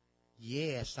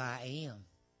 Yes, I am.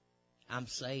 I'm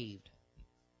saved.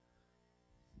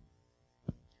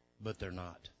 But they're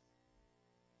not.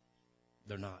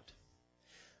 They're not.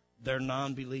 They're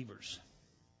non-believers.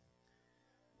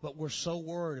 But we're so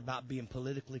worried about being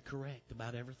politically correct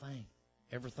about everything.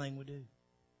 Everything we do.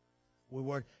 We're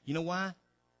worried. You know why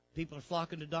people are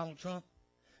flocking to Donald Trump?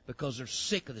 Because they're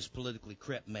sick of this politically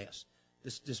correct mess.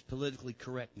 This politically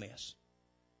correct mess.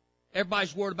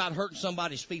 Everybody's worried about hurting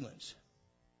somebody's feelings.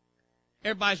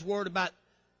 Everybody's worried about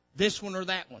this one or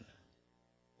that one.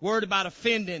 Worried about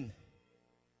offending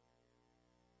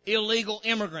illegal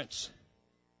immigrants.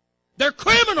 They're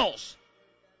criminals.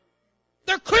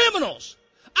 They're criminals.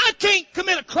 I can't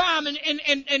commit a crime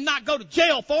and not go to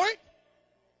jail for it.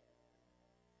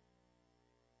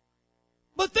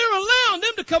 But they're allowing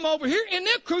them to come over here and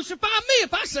they'll crucify me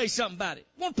if I say something about it.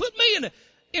 Want to put me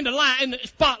in the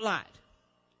spotlight.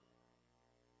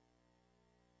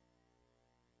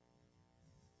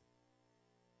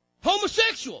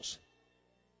 homosexuals.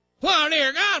 Well,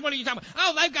 dear God, what are you talking about?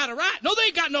 Oh, they've got a right. No, they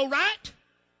ain't got no right.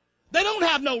 They don't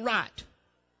have no right.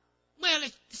 Well,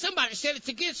 somebody said it's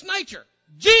against nature.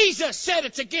 Jesus said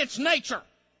it's against nature.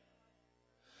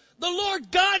 The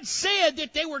Lord God said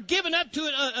that they were given up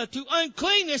to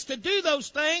uncleanness to do those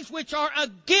things which are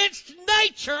against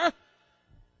nature.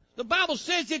 The Bible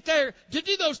says that they're to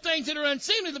do those things that are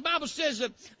unseemly. The Bible says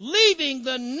that leaving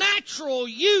the natural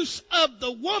use of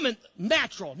the woman.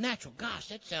 Natural. Gosh,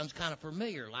 that sounds kind of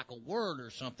familiar, like a word or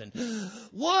something.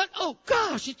 What? Oh,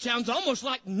 gosh, it sounds almost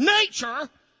like nature.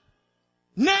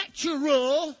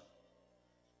 Natural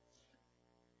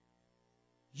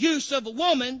use of a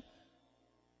woman,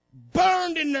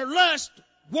 burned in their lust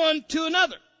one to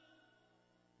another.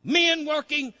 Men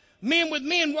with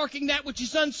men working that which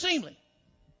is unseemly.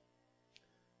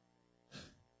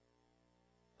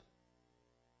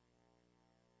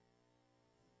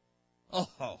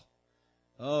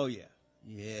 Oh yeah.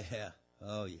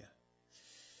 Oh yeah.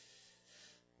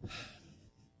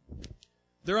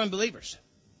 They're unbelievers.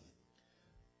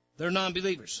 They're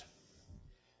non-believers.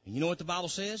 And you know what the Bible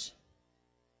says?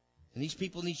 And these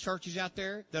people in these churches out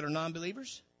there that are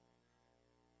non-believers?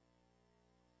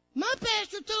 My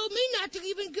pastor told me not to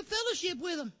even get fellowship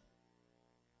with them.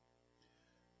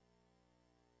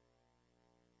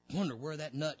 Wonder where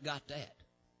that nut got that.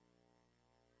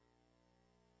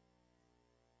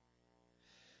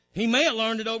 He may have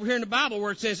learned it over here in the Bible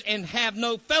where it says, and have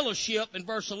no fellowship in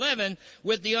verse 11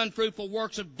 with the unfruitful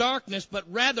works of darkness, but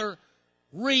rather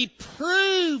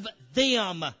reprove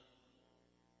them.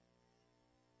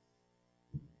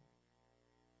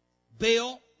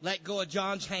 Bill, let go of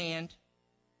John's hand.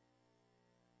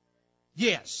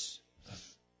 Yes.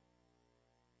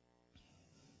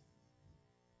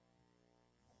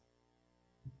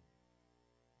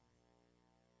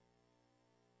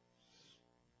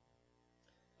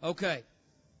 Okay.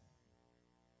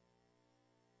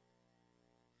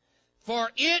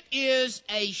 For it is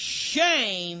a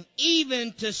shame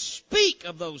even to speak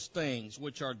of those things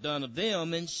which are done of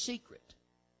them in secret.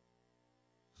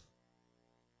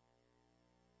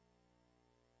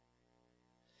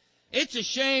 It's a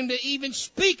shame to even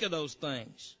speak of those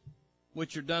things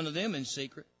which are done of them in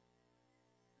secret.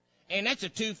 And that's a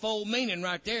twofold meaning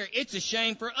right there. It's a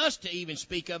shame for us to even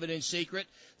speak of it in secret,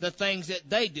 the things that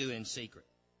they do in secret.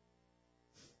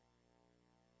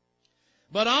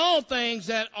 But all things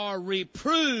that are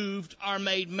reproved are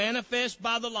made manifest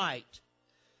by the light.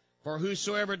 For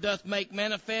whosoever doth make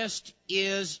manifest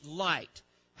is light.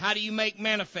 How do you make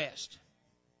manifest?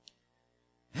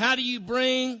 How do you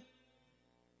bring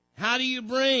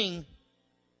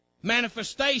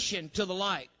manifestation to the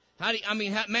light?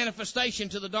 Manifestation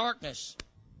to the darkness?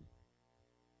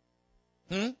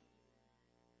 How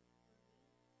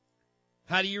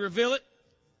do you reveal it?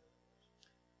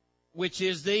 Which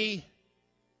is the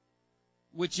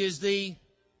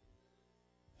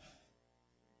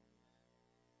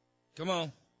come on,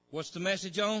 what's the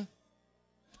message on?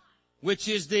 Which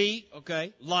is the,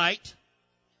 light.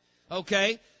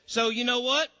 Okay, so you know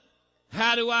what?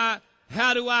 How do I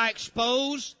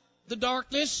expose the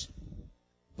darkness?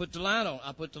 Put the light on.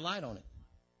 I put the light on it.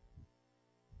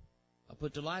 I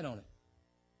put the light on it.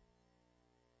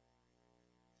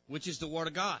 Which is the Word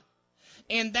of God.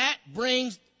 And that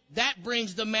brings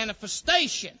the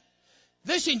manifestation.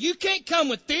 Listen, you can't come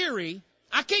with theory.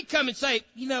 I can't come and say,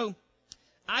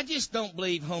 I just don't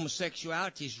believe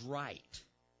homosexuality is right.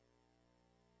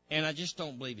 And I just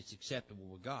don't believe it's acceptable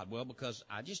with God. Well, because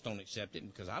I just don't accept it,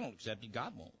 and because I don't accept it,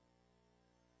 God won't.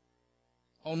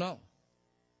 Oh no.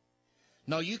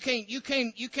 No, you can't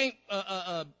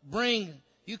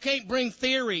bring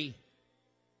theory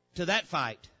to that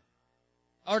fight.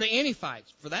 Or to any fight,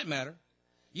 for that matter.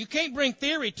 You can't bring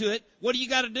theory to it. What do you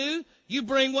got to do? You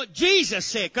bring what Jesus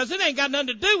said, because it ain't got nothing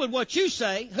to do with what you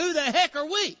say. Who the heck are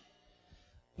we?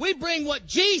 We bring what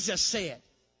Jesus said.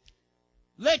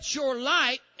 Let your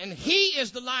light, and He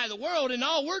is the light of the world, and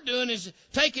all we're doing is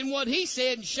taking what He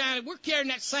said and shining. We're carrying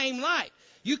that same light.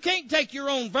 You can't take your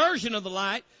own version of the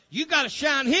light. You got to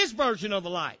shine His version of the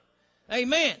light.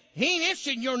 Amen. He ain't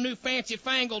interested in your new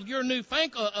fancy-fangled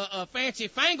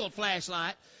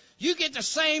flashlight. You get the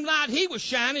same light He was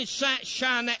shining,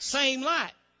 shine that same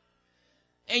light.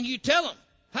 And you tell Him,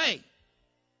 hey,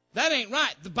 that ain't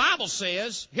right. The Bible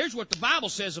says, here's what the Bible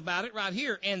says about it right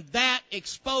here, and that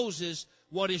exposes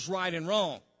what is right and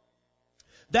wrong.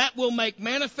 That will make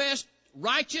manifest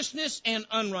righteousness and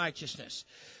unrighteousness.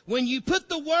 When you put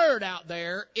the Word out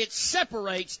there, it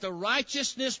separates the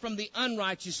righteousness from the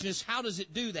unrighteousness. How does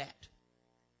it do that?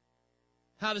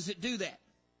 How does it do that?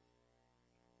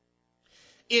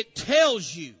 It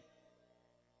tells you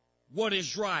what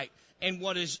is right and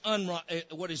what is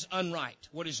unright,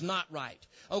 what is not right.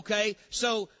 Okay?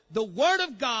 So the Word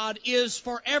of God is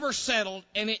forever settled,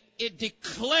 and it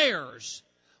declares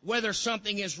whether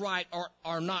something is right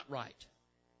or not right.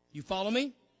 You follow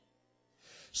me?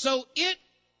 So it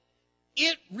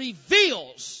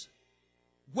reveals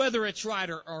whether it's right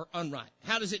or unright.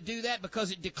 How does it do that?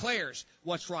 Because it declares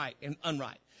what's right and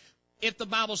unright. If the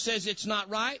Bible says it's not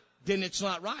right, then it's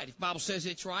not right. If the Bible says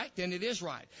it's right, then it is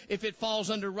right. If it falls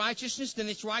under righteousness, then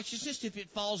it's righteousness. If it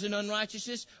falls in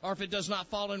unrighteousness, or if it does not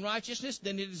fall in righteousness,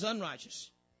 then it is unrighteous.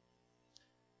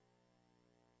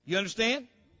 You understand?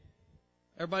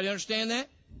 Everybody understand that?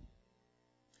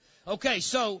 Okay,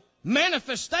 so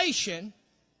manifestation,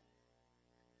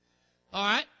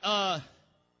 all right,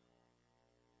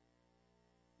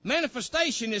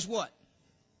 manifestation is what?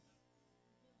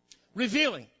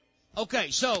 Revealing. Okay,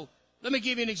 so let me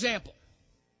give you an example.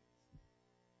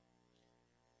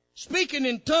 Speaking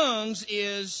in tongues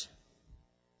is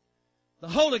the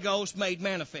Holy Ghost made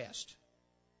manifest.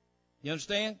 You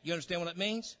understand? You understand what that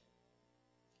means?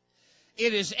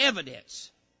 It is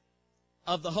evidence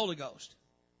of the Holy Ghost.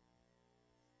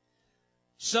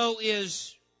 So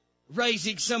is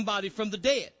raising somebody from the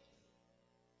dead.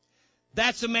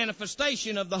 That's a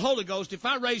manifestation of the Holy Ghost. If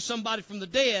I raise somebody from the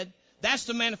dead, that's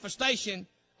the manifestation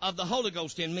of the Holy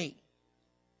Ghost in me.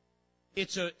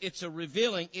 It's a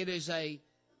revealing.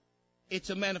 It's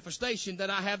a manifestation that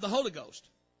I have the Holy Ghost.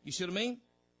 You see what I mean?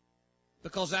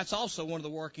 Because that's also one of the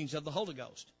workings of the Holy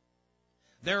Ghost.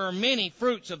 There are many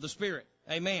fruits of the Spirit.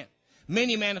 Amen.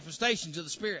 Many manifestations of the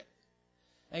Spirit.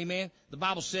 Amen. The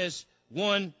Bible says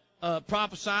one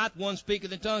prophesieth, one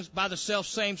speaketh in tongues by the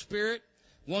self-same Spirit.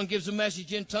 One gives a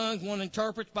message in tongues, one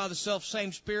interprets by the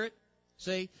self-same Spirit.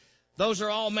 See? Those are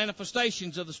all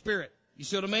manifestations of the Spirit. You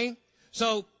see what I mean?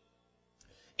 So,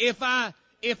 if I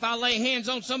lay hands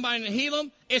on somebody and heal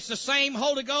them, it's the same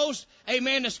Holy Ghost,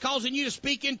 amen, that's causing you to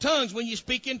speak in tongues when you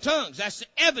speak in tongues. That's the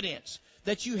evidence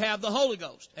that you have the Holy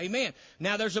Ghost. Amen.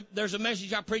 Now, there's a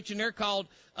message I preach in there called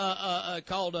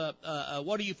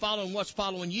what are you following, what's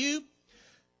following you?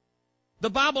 The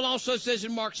Bible also says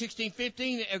in Mark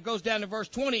 16:15, it goes down to verse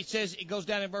 20,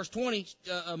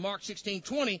 Mark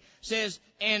 16:20 says,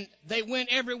 and they went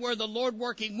everywhere, the Lord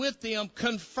working with them,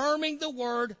 confirming the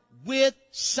word with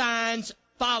signs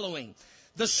following.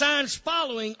 The signs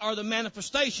following are the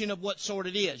manifestation of what sort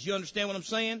it is. You understand what I'm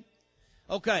saying?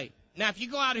 Okay. Now, if you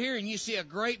go out here and you see a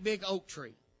great big oak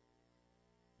tree,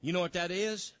 you know what that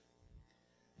is?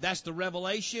 That's the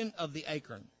revelation of the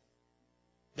acorn.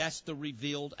 That's the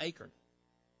revealed acorn.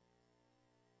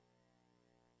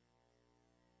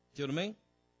 See what I mean?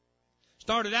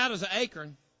 Started out as an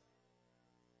acorn,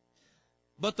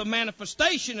 but the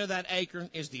manifestation of that acorn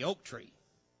is the oak tree.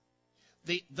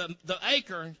 The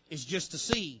acorn is just a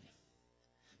seed.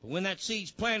 But when that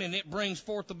seed's planted and it brings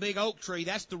forth the big oak tree,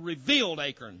 that's the revealed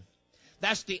acorn.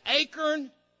 That's the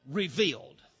acorn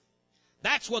revealed.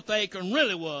 That's what the acorn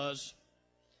really was.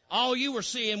 All you were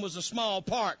seeing was a small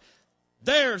part.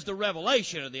 There's the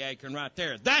revelation of the acorn right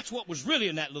there. That's what was really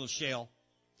in that little shell.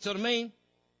 See what I mean?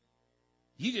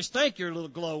 You just think you're a little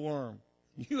glowworm.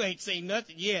 You ain't seen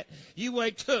nothing yet. You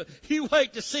wait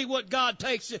to see what God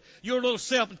takes your little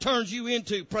self and turns you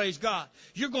into. Praise God.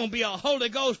 You're going to be a Holy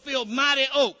Ghost filled mighty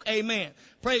oak. Amen.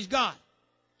 Praise God.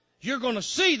 You're going to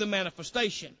see the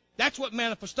manifestation. That's what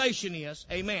manifestation is.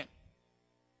 Amen.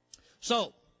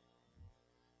 So,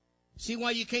 see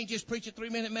why you can't just preach a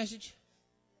 3-minute message?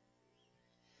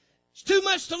 It's too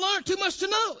much to learn, too much to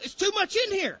know. It's too much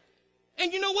in here.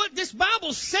 And you know what? This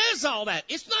Bible says all that.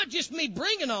 It's not just me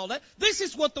bringing all that. This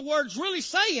is what the Word's really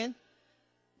saying.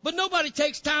 But nobody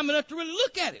takes time enough to really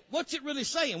look at it. What's it really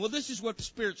saying? Well, this is what the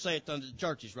Spirit saith unto the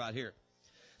churches right here.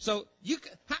 So, I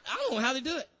don't know how they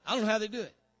do it. I don't know how they do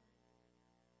it.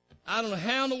 I don't know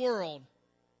how in the world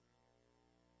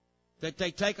that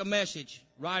they take a message,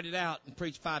 write it out, and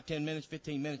preach 5, 10 minutes,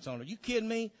 15 minutes on it. Are you kidding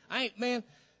me? Man,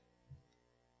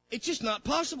 it's just not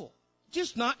possible.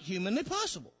 Just not humanly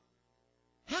possible.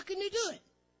 How can you do it?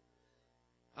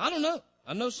 I don't know.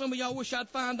 I know some of y'all wish I'd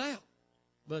find out.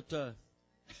 But,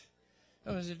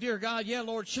 I said, dear God, yeah,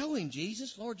 Lord, show him,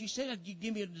 Jesus. Lord, you said you'd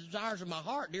give me the desires of my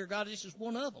heart. Dear God, this is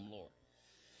one of them, Lord.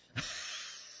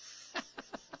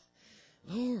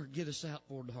 Lord, get us out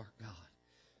for dark, God.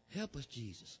 Help us,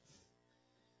 Jesus.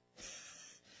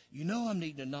 You know I'm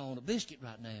needing a gnaw on a biscuit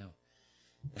right now.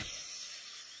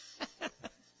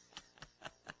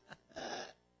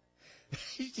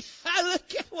 I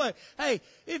look at what, hey,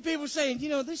 if people saying, you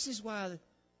know, this is why,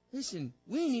 listen,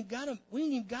 we ain't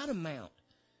even got a mount.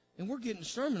 And we're getting a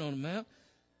sermon on a mount.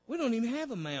 We don't even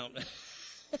have a mount.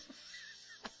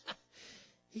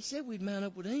 He said we'd mount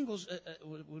up with eagles,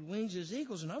 with wings as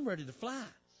eagles, and I'm ready to fly.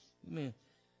 Amen.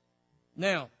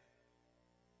 Now,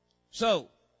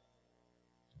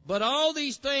 but all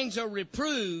these things are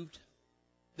reproved,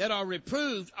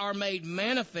 are made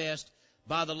manifest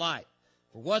by the light.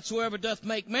 For whatsoever doth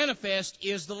make manifest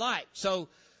is the light. So,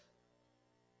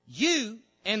 you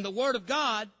and the Word of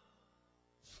God,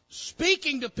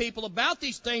 speaking to people about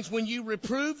these things, when you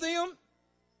reprove them,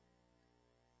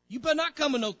 you better not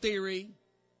come with no theory.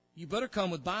 You better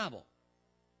come with Bible.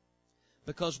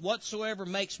 Because whatsoever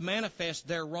makes manifest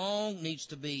their wrong needs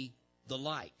to be the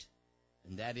light.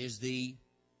 And that is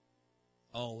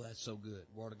that's so good,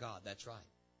 Word of God, that's right.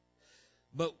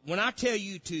 But when I tell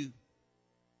you to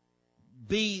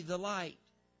be the light,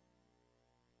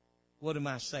 what am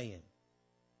I saying?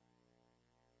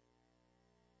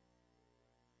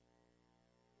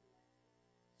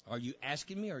 Are you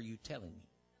asking me or are you telling me?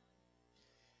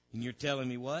 And you're telling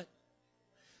me what?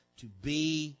 To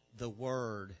be the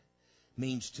Word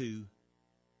means to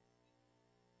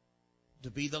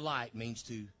be the light means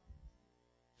to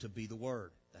be the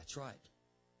Word. That's right.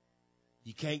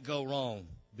 You can't go wrong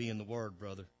being the Word,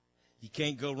 brother. You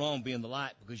can't go wrong being the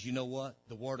light, because you know what?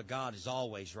 The Word of God is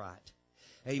always right.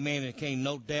 Amen. And can't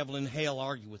no devil in hell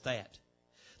argue with that.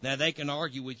 Now, they can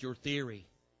argue with your theory,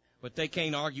 but they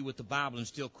can't argue with the Bible and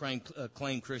still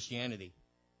claim Christianity.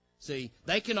 See,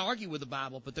 they can argue with the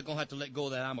Bible, but they're going to have to let go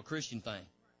of that I'm a Christian thing.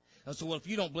 And so, well, if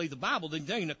you don't believe the Bible, then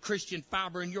there ain't a Christian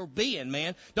fiber in your being,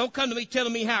 man. Don't come to me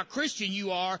telling me how Christian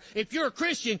you are. If you're a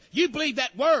Christian, you believe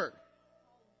that Word.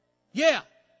 Yeah.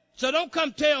 So don't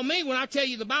come tell me when I tell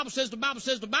you the Bible says, the Bible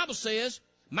says, the Bible says.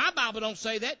 My Bible don't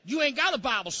say that. You ain't got a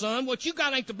Bible, son. What you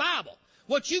got ain't the Bible.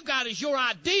 What you got is your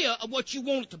idea of what you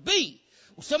want it to be.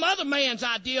 Some other man's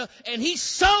idea, and he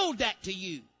sold that to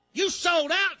you. You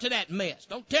sold out to that mess.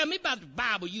 Don't tell me about the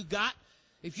Bible you got.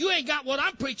 If you ain't got what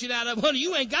I'm preaching out of, honey,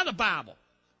 you ain't got a Bible.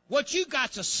 What you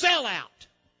got's a sellout.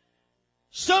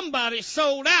 Somebody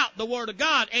sold out the Word of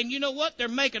God, and you know what? They're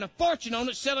making a fortune on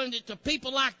it, selling it to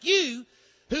people like you,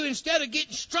 who instead of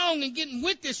getting strong and getting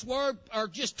with this Word are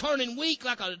just turning weak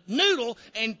like a noodle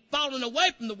and falling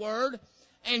away from the Word,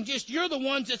 and just you're the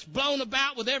ones that's blown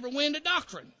about with every wind of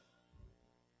doctrine.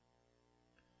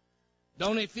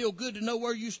 Don't it feel good to know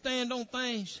where you stand on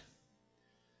things?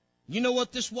 You know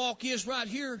what this walk is right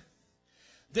here?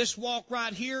 This walk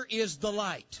right here is the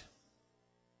light.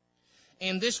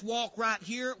 And this walk right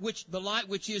here,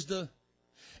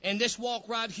 and this walk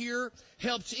right here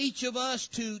helps each of us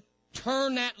to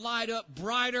turn that light up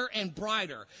brighter and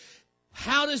brighter.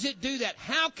 How does it do that?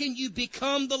 How can you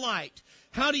become the light?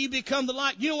 How do you become the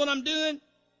light? You know what I'm doing?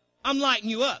 I'm lighting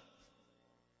you up.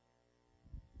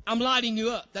 I'm lighting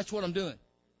you up. That's what I'm doing.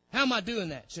 How am I doing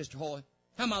that, Sister Hoy?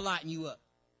 How am I lighting you up?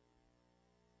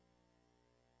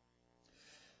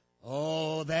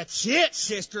 Oh, that's it,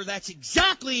 sister. That's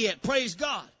exactly it. Praise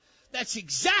God. That's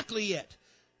exactly it.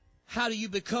 How do you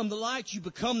become the light? You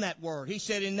become that Word. He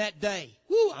said in that day,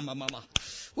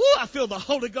 I feel the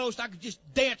Holy Ghost. I could just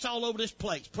dance all over this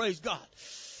place. Praise God.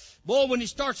 Boy, when he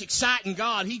starts exciting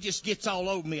God, he just gets all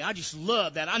over me. I just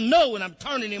love that. I know when I'm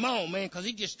turning him on, man, because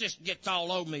he just gets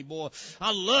all over me, boy.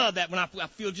 I love that when I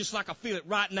feel just like I feel it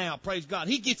right now. Praise God.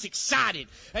 He gets excited,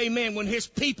 amen, when his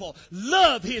people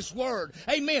love his Word.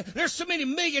 Amen. There's so many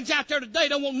millions out there today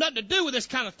don't want nothing to do with this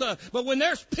kind of stuff. But when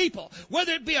there's people,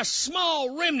 whether it be a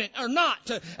small remnant or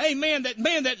not, amen,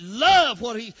 that love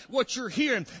what you're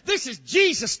hearing. This is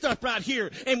Jesus stuff right here.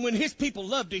 And when his people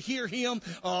love to hear him,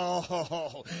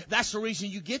 that's the reason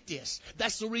you get this.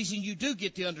 That's the reason you do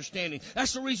get the understanding.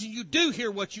 That's the reason you do hear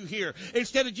what you hear.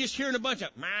 Instead of just hearing a bunch of,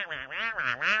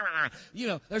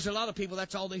 there's a lot of people,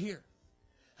 that's all they hear.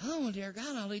 Oh, dear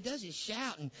God, all he does is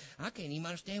shout, and I can't even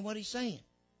understand what he's saying.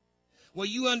 Well,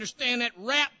 you understand that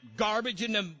rap garbage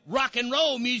and the rock and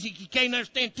roll music, you can't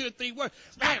understand 2 or 3 words.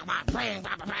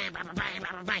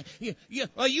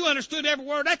 You understood every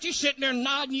word. That's you sitting there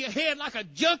nodding your head like a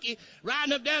junkie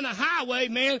riding up down the highway,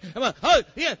 man.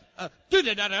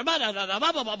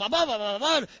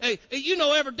 You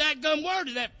know every dadgum word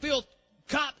of that filth,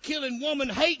 cop-killing,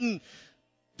 woman-hating,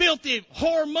 filthy,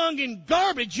 whoremongering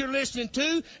garbage you're listening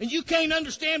to, and you can't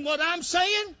understand what I'm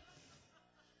saying?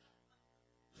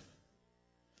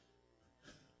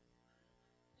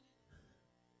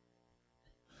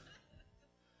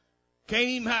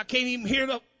 Can't even hear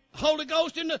the Holy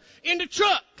Ghost in the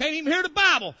truck. Can't even hear the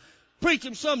Bible.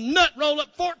 Preaching some nut roll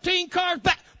up 14 cars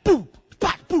back. Boom,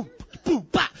 back, boom, boom,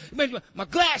 back. My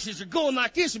glasses are going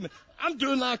like this. I'm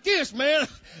doing like this, man.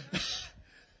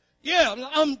 Yeah,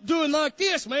 I'm doing like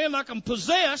this, man, like I'm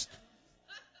possessed.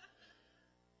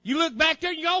 You look back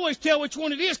there, and you always tell which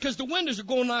one it is because the windows are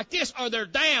going like this, or they're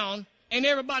down, and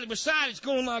everybody beside it's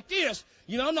going like this.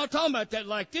 You know, I'm not talking about that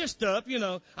like this stuff, you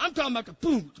know. I'm talking about the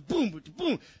boom, the boom, the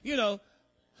boom, you know.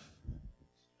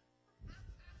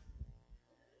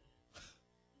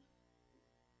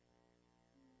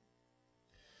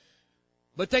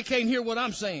 But they can't hear what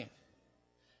I'm saying.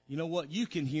 You know what? You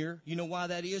can hear. You know why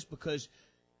that is? Because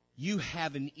you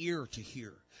have an ear to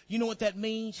hear. You know what that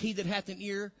means? He that hath an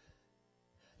ear.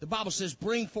 The Bible says,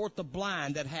 bring forth the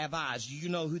blind that have eyes. Do you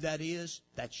know who that is?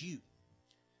 That's you.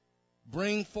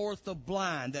 Bring forth the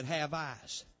blind that have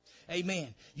eyes. Amen.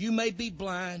 You may be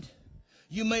blind.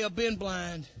 You may have been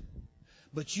blind.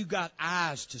 But you got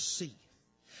eyes to see.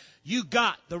 You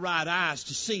got the right eyes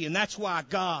to see. And that's why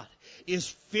God is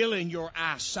filling your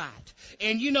eyesight.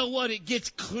 And you know what? It gets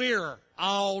clearer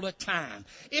all the time.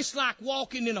 It's like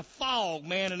walking in a fog,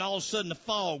 man, and all of a sudden the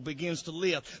fog begins to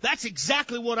lift. That's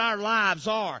exactly what our lives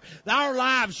are. Our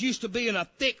lives used to be in a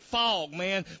thick fog,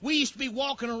 man. We used to be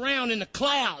walking around in the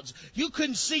clouds. You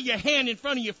couldn't see your hand in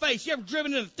front of your face. You ever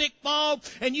driven in a thick fog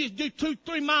and you do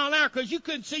 2-3 miles an hour because you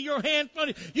couldn't see your hand in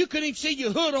front of you? You couldn't even see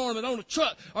your hood ornament on the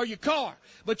truck or your car.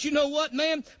 But you know what,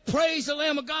 man? Praise the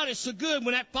Lamb of God. It's so good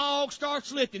when that fog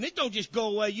starts lifting. It don't just go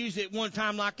away usually at one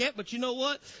time like that. But you know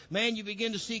what? Man, you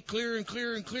begin to see clearer and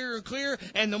clearer and clearer and clearer.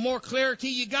 And the more clarity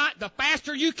you got, the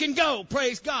faster you can go.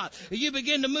 Praise God. You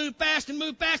begin to move fast and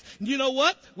move fast. And you know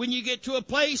what? When you get to a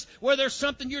place where there's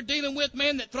something you're dealing with,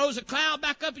 man, that throws a cloud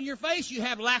back up in your face, you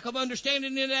have lack of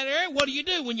understanding in that area. What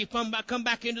do when you come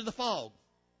back into the fog?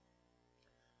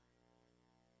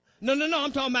 No.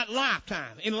 I'm talking about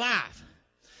lifetime, in life.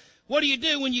 What do you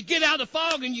do when you get out of the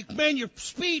fog and your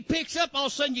speed picks up, all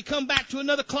of a sudden you come back to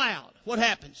another cloud? What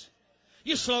happens?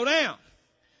 You slow down.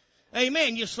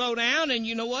 Amen. You slow down, and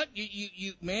you know what?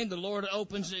 Man, the Lord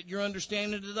opens your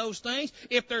understanding to those things.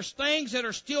 If there's things that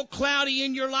are still cloudy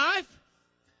in your life,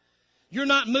 you're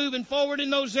not moving forward in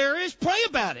those areas, pray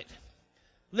about it.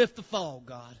 Lift the fog,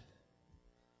 God.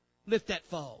 Lift that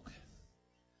fog.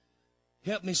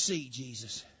 Help me see,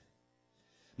 Jesus.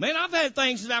 Man, I've had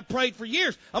things that I prayed for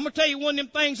years. I'm going to tell you one of them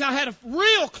things I had a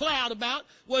real cloud about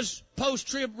was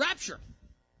post-trib rapture.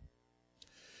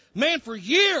 Man, for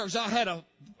years I had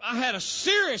a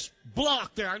serious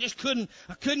block there. I couldn't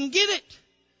get it.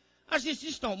 I said, it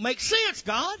just don't make sense,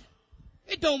 God.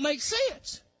 It don't make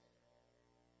sense.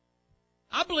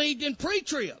 I believed in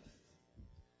pre-trib.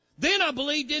 Then I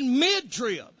believed in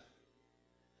mid-trib.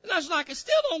 And I was like, it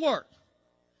still don't work.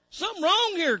 Something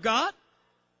wrong here, God.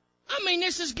 I mean,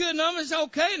 this is good enough. It's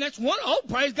okay. And that's one. Oh,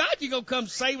 praise God, you're going to come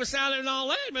save us out of it and all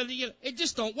that. But it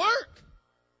just don't work.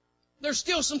 There's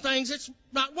still some things that's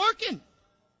not working.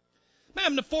 I'm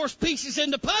having to force pieces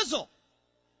in the puzzle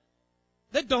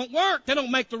that don't work. They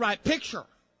don't make the right picture.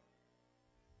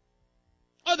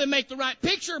 Or they make the right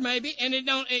picture maybe, and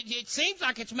it seems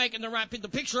like it's making the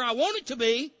picture I want it to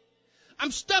be.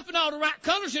 I'm stuffing all the right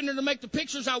colors in there to make the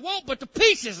pictures I want, but the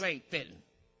pieces ain't fitting.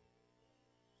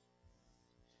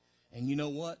 And you know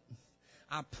what?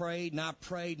 I prayed and I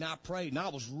prayed and I prayed, and I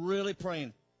was really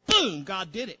praying. Boom!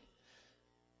 God did it.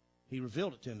 He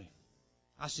revealed it to me.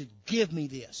 I said, give me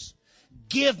this.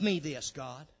 Give me this,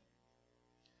 God.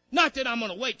 Not that I'm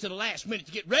going to wait till the last minute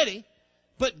to get ready,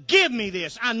 but give me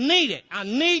this. I need it. I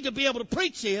need to be able to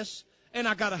preach this, and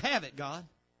I got to have it, God.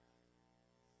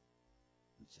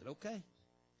 He said, okay.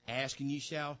 Ask and ye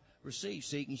shall receive.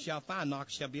 Seek and you shall find. Knock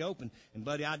and shall be open. And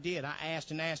buddy, I did. I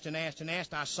asked and asked and asked and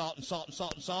asked. I sought and sought and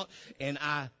sought and sought. And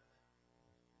I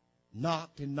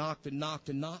knocked and knocked and knocked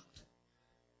and knocked.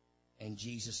 And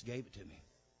Jesus gave it to me.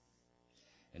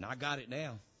 And I got it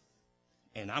now.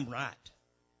 And I'm right.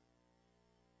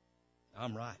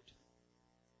 I'm right.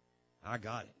 I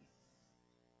got it.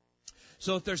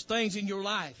 So if there's things in your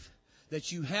life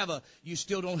that you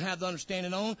still don't have the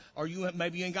understanding on, or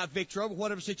maybe you ain't got victory over,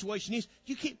 whatever the situation is,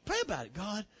 you can't pray about it.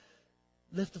 God,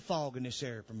 lift the fog in this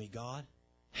area for me, God.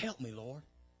 Help me, Lord.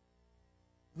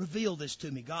 Reveal this to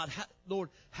me, God. Lord,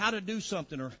 how to do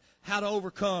something, or how to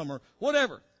overcome, or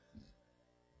whatever.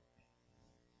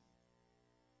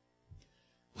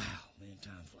 Wow, man,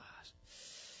 time flies.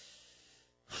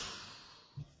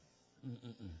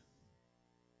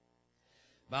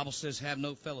 Bible says, have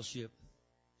no fellowship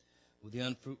with the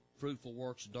unfruitful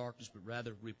works of darkness, but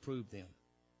rather reprove them.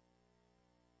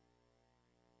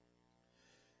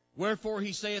 Wherefore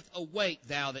he saith, awake,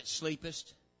 thou that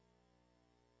sleepest,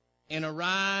 and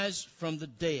arise from the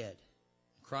dead.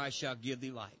 Christ shall give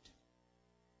thee light.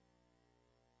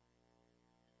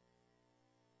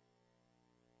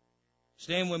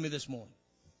 Stand with me this morning.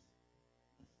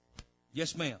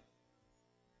 Yes, ma'am.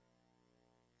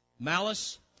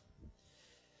 Malice.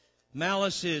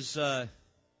 Malice is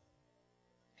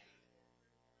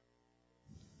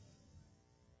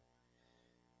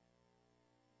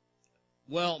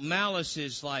malice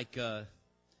is like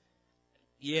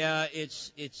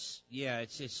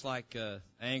it's like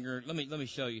anger. Let me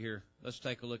show you here. Let's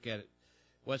take a look at it.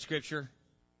 What scripture?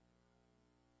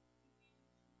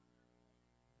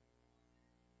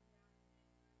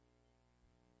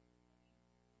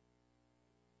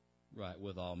 Right,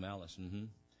 with all malice.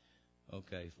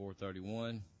 Okay,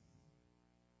 431.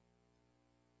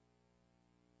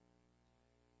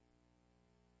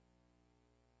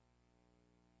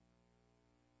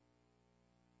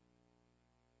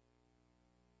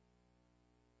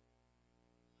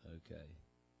 Okay.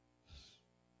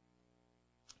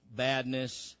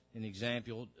 Badness, an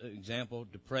example,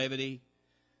 depravity,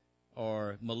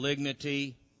 or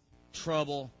malignity,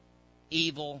 trouble,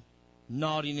 evil,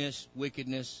 naughtiness,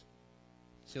 wickedness.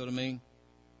 See what I mean?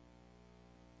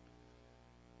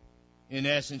 In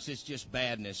essence, it's just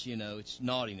badness, it's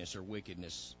naughtiness or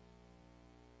wickedness.